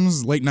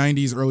Rams, late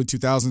 90s, early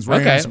 2000s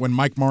Rams, when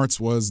Mike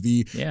Martz was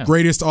the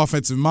greatest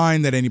offensive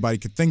mind that anybody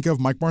could think of.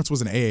 Mike Martz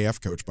was an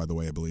AAF coach, by the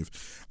way, I believe.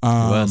 He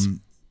was.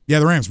 Yeah,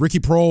 the Rams. Ricky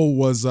Proehl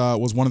was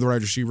one of the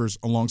wide receivers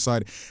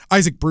alongside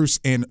Isaac Bruce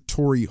and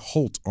Torrey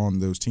Holt on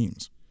those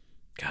teams.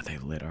 God, they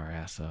lit our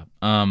ass up.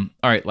 All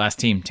right, last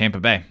team,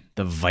 Tampa Bay,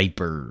 the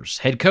Vipers.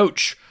 Head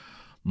coach,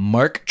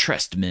 Mark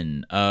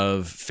Trestman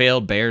of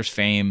failed Bears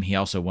fame. He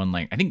also won,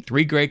 I think,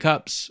 3 Grey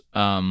Cups.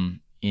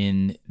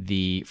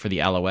 For the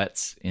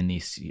Alouettes in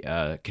the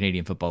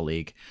Canadian Football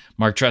League.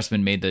 Mark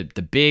Trestman made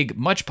the big,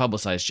 much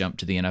publicized jump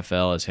to the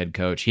NFL as head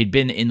coach. He'd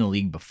been in the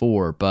league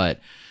before, but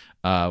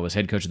was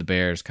head coach of the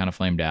Bears, kind of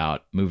flamed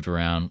out, moved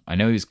around. I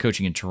know he was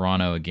coaching in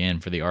Toronto again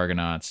for the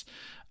Argonauts.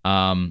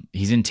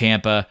 He's in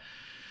Tampa.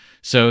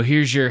 So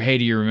here's your hey,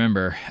 do you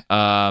remember?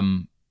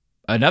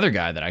 Another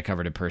guy that I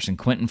covered in person,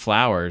 Quentin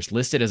Flowers,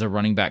 listed as a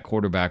running back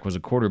quarterback, was a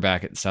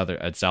quarterback at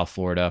South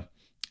Florida.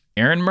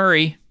 Aaron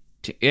Murray.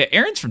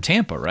 Aaron's from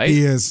Tampa, right?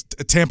 He is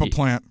a Tampa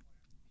plant.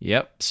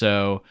 Yep.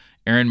 So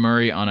Aaron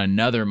Murray on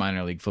another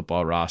minor league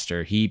football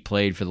roster. He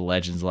played for the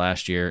Legends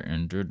last year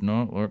and did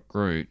not look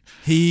great.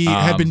 He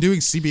had been doing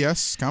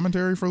CBS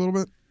commentary for a little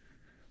bit,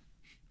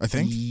 I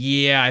think.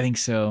 Yeah, I think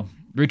so.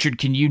 Richard,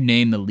 can you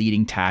name the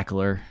leading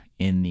tackler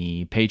in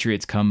the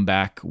Patriots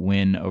comeback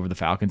win over the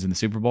Falcons in the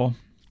Super Bowl?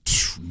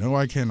 No,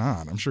 I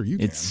cannot. I'm sure you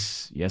can.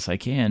 Yes, I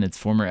can. It's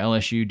former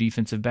LSU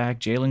defensive back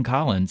Jalen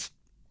Collins.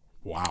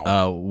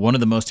 Wow. One of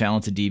the most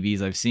talented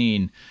DBs I've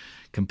seen,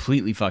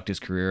 completely fucked his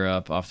career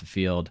up off the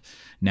field.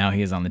 Now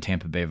he is on the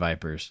Tampa Bay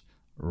Vipers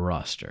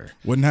roster.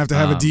 Wouldn't have to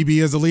have a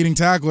DB as a leading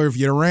tackler if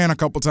you ran a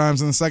couple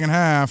times in the second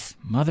half.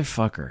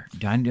 Motherfucker.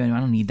 I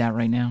don't need that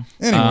right now.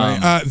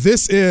 Anyway,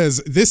 this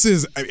is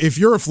if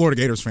you're a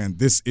Florida Gators fan,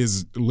 this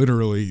is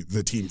literally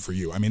the team for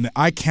you. I mean,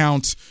 I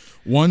count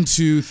 1,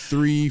 2,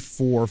 3,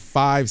 4,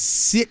 5,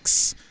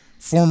 6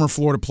 former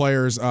Florida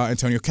players,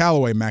 Antonio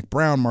Callaway, Mac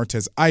Brown,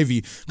 Martez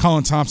Ivey,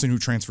 Colin Thompson, who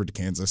transferred to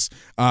Kansas,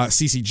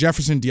 CeCe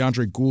Jefferson,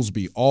 DeAndre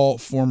Goolsby, all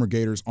former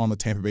Gators on the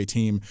Tampa Bay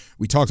team.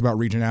 We talked about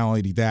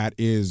regionality. That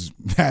is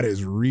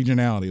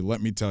regionality,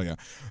 let me tell you.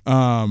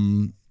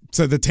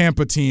 So the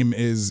Tampa team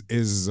is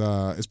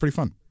pretty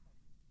fun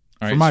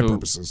for my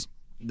purposes.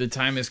 The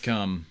time has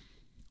come.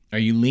 Are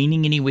you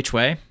leaning any which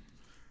way?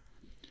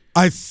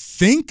 I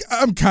think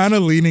I'm kind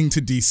of leaning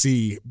to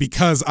DC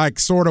because I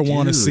sort of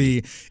want to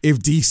see if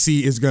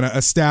DC is going to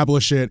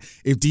establish it,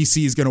 if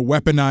DC is going to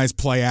weaponize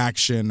play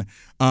action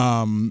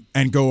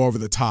and go over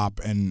the top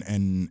and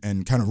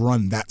kind of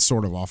run that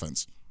sort of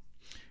offense.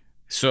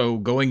 So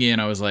going in,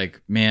 I was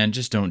like, man,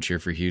 just don't cheer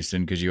for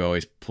Houston because you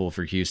always pull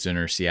for Houston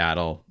or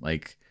Seattle.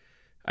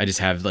 I just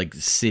have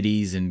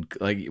cities and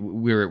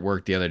we were at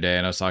work the other day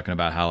and I was talking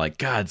about how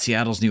God,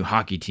 Seattle's new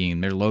hockey team,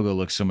 their logo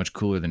looks so much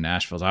cooler than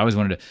Nashville's. I always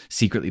wanted to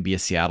secretly be a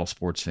Seattle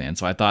sports fan.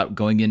 So I thought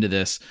going into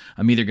this,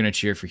 I'm either going to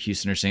cheer for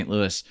Houston or St.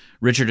 Louis.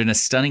 Richard, in a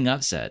stunning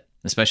upset,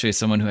 especially as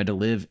someone who had to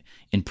live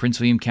in Prince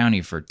William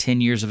County for 10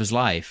 years of his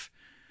life,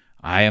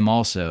 I am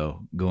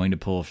also going to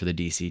pull for the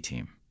DC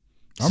team.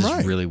 This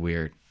is really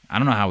weird. I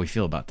don't know how we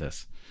feel about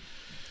this.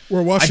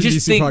 We're a Washington,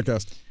 D.C.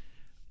 podcast.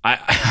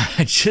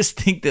 I just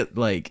think that,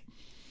 like,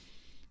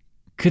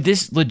 could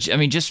this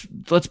just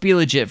let's be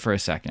legit for a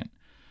second.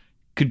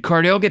 Could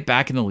Cardale get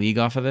back in the league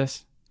off of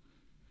this?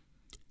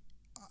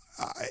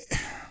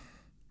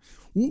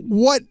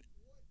 What?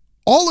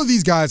 All of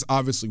these guys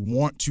obviously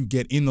want to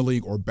get in the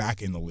league or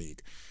back in the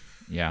league.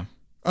 Yeah.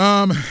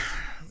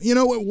 You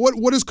know,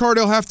 what does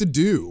Cardale have to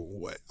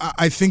do?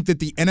 I think that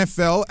the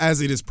NFL,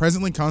 as it is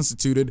presently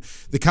constituted,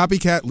 the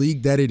copycat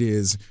league that it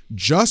is,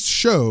 just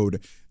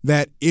showed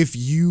that if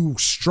you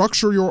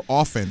structure your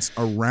offense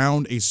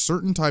around a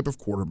certain type of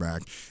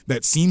quarterback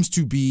that seems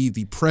to be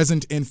the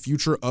present and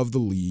future of the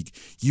league,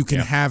 you can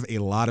have a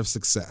lot of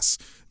success.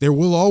 There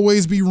will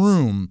always be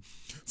room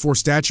for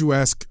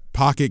statuesque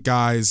pocket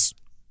guys.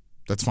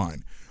 That's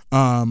fine.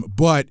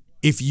 But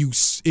if you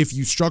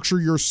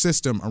structure your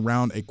system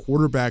around a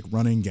quarterback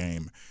running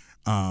game,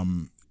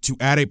 to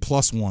add a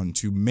 +1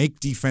 to make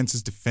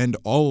defenses defend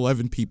all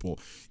 11 people,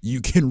 you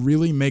can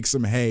really make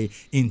some hay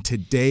in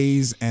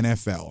today's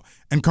NFL.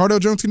 And Cardale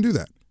Jones can do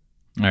that.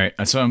 All right.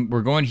 So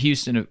we're going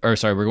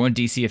we're going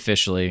DC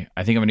officially.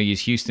 I think I'm going to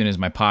use Houston as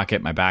my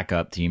pocket, my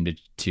backup team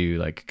to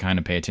like kind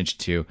of pay attention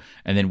to.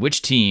 And then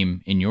which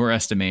team, in your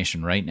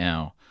estimation right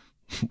now,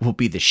 will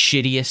be the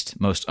shittiest,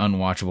 most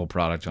unwatchable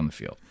product on the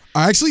field?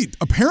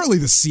 Apparently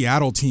the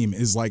Seattle team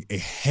is like a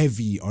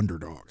heavy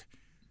underdog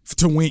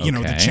to win,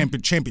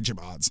 the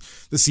championship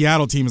odds. The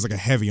Seattle team is like a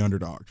heavy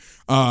underdog.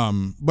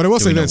 But I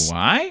will say this.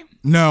 Why?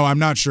 No, I'm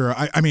not sure.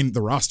 I mean,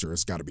 the roster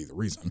has got to be the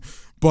reason,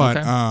 but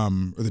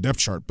or the depth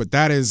chart. But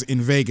that is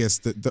in Vegas.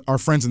 Our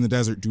friends in the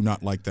desert do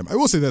not like them. I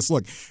will say this.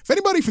 Look, if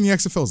anybody from the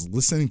XFL is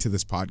listening to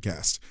this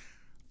podcast,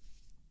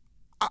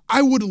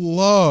 I would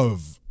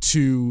love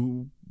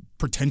to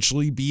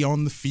potentially be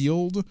on the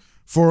field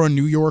for a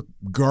New York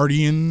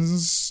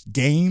Guardians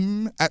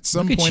game at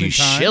some point in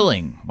time.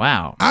 Shilling.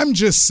 Wow. I'm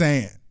just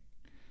saying.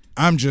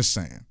 I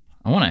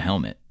want a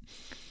helmet.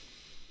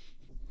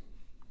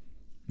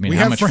 I mean,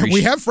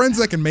 we have friends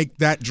that can make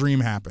that dream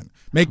happen.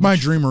 Make my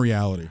dream a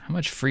reality. How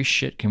much free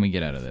shit can we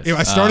get out of this?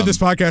 I started this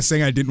podcast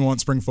saying I didn't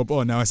want spring football,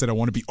 and now I said I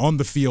want to be on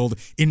the field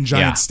in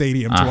Giant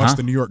Stadium to watch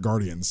the New York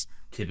Guardians.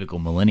 Typical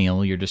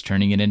millennial. You're just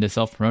turning it into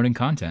self-promoting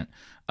content.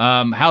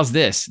 How's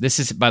this? This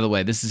is, by the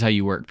way, this is how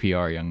you work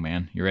PR, young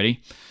man. You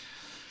ready?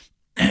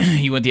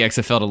 You want the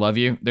XFL to love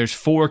you? There's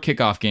 4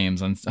 kickoff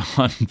games on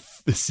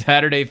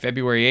Saturday,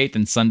 February 8th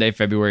and Sunday,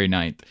 February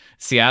 9th.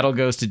 Seattle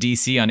goes to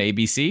DC on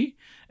ABC.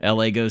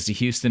 LA goes to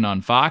Houston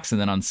on Fox. And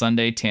then on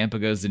Sunday, Tampa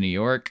goes to New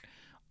York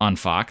on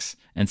Fox.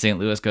 And St.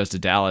 Louis goes to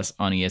Dallas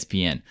on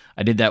ESPN.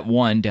 I did that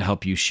 1 to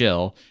help you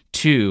shill.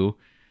 2,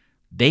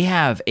 they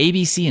have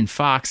ABC and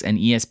Fox and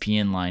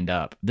ESPN lined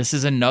up. This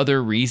is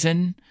another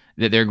reason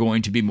that they're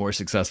going to be more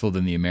successful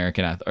than the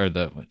American, or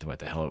what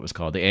the hell it was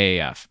called, the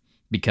AAF,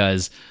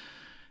 because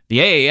the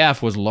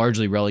AAF was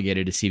largely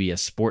relegated to CBS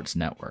Sports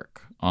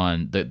Network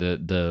on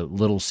the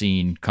Little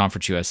Scene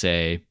Conference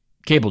USA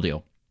cable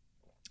deal.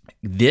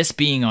 This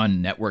being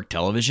on network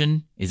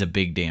television is a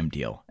big damn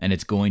deal, and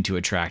it's going to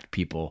attract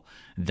people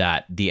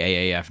that the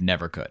AAF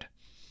never could.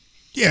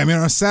 Yeah, I mean,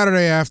 on a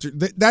Saturday after,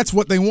 that's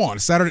what they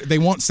want. They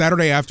want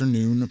Saturday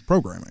afternoon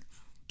programming.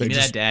 Give me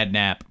that dad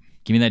nap.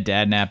 Give me that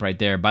dad nap right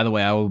there. By the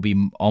way, I will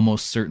be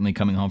almost certainly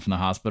coming home from the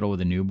hospital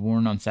with a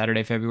newborn on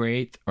Saturday,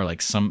 February 8th, or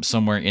like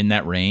somewhere in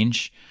that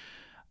range.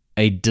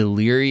 A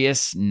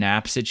delirious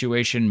nap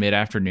situation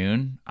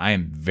mid-afternoon, I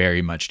am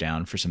very much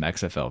down for some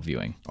XFL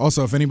viewing.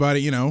 Also, if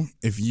anybody,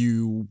 if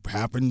you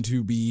happen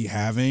to be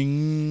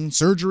having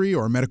surgery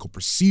or a medical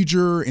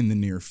procedure in the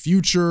near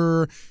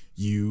future,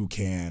 you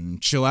can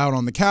chill out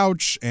on the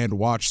couch and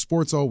watch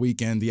sports all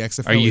weekend. The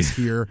XFL is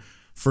here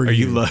for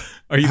you.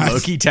 Are you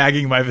low-key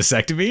tagging my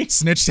vasectomy?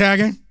 Snitch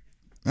tagging?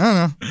 I don't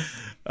know.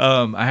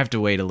 I have to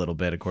wait a little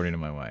bit, according to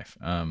my wife.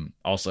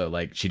 Also,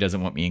 like, she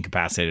doesn't want me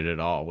incapacitated at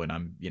all when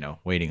I'm,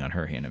 waiting on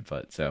her hand and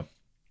foot. So,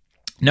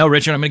 no,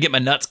 Richard, I'm going to get my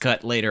nuts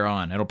cut later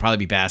on. It'll probably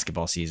be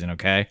basketball season,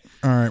 okay?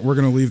 All right, we're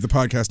going to leave the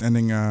podcast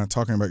ending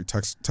talking about your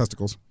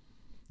testicles.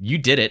 You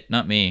did it,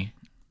 not me.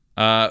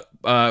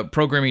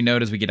 Programming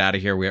note as we get out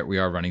of here, we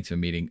are running to a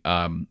meeting.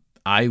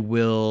 I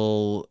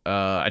will,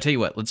 I tell you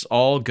what, let's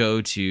all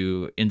go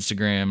to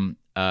Instagram,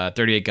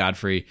 38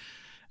 Godfrey.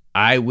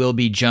 I will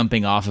be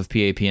jumping off of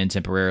PAPN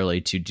temporarily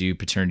to do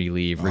paternity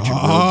leave. Richard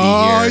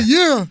will be here.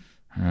 Yeah.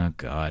 Oh,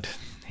 God.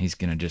 He's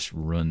going to just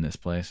ruin this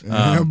place.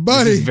 Yeah,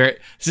 buddy. This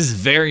is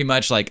very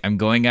much like I'm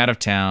going out of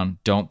town.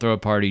 Don't throw a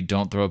party.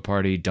 Don't throw a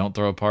party. Don't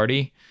throw a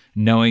party.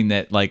 Knowing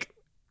that, like,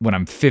 when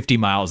I'm 50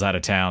 miles out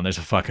of town, there's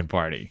a fucking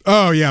party.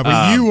 Oh, yeah.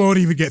 But you won't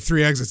even get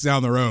 3 exits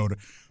down the road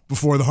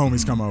before the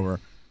homies come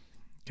over.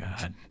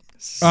 God.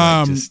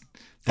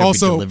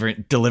 Also,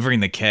 delivering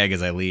the keg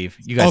as I leave.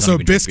 You guys don't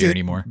even drink beer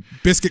anymore.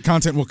 Biscuit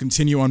content will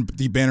continue on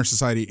the Banner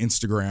Society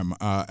Instagram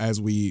as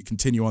we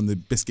continue on the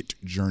biscuit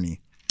journey.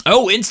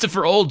 Oh, Insta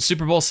for Old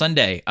Super Bowl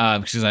Sunday.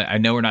 Because I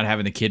know we're not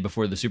having the kid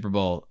before the Super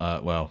Bowl.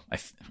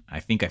 I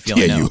think I feel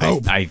I know. You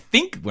hope. I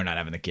think we're not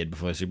having the kid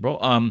before the Super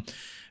Bowl.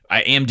 I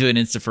am doing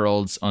Insta for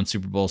Olds on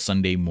Super Bowl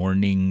Sunday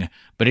morning.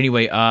 But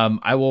anyway,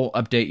 I will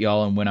update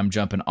y'all on when I'm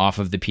jumping off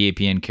of the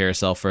PAPN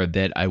carousel for a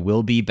bit. I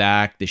will be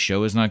back. The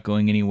show is not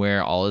going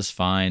anywhere. All is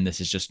fine.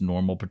 This is just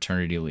normal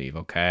paternity leave,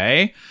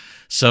 okay?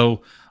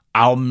 So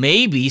I'll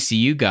maybe see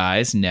you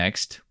guys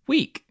next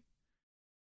week.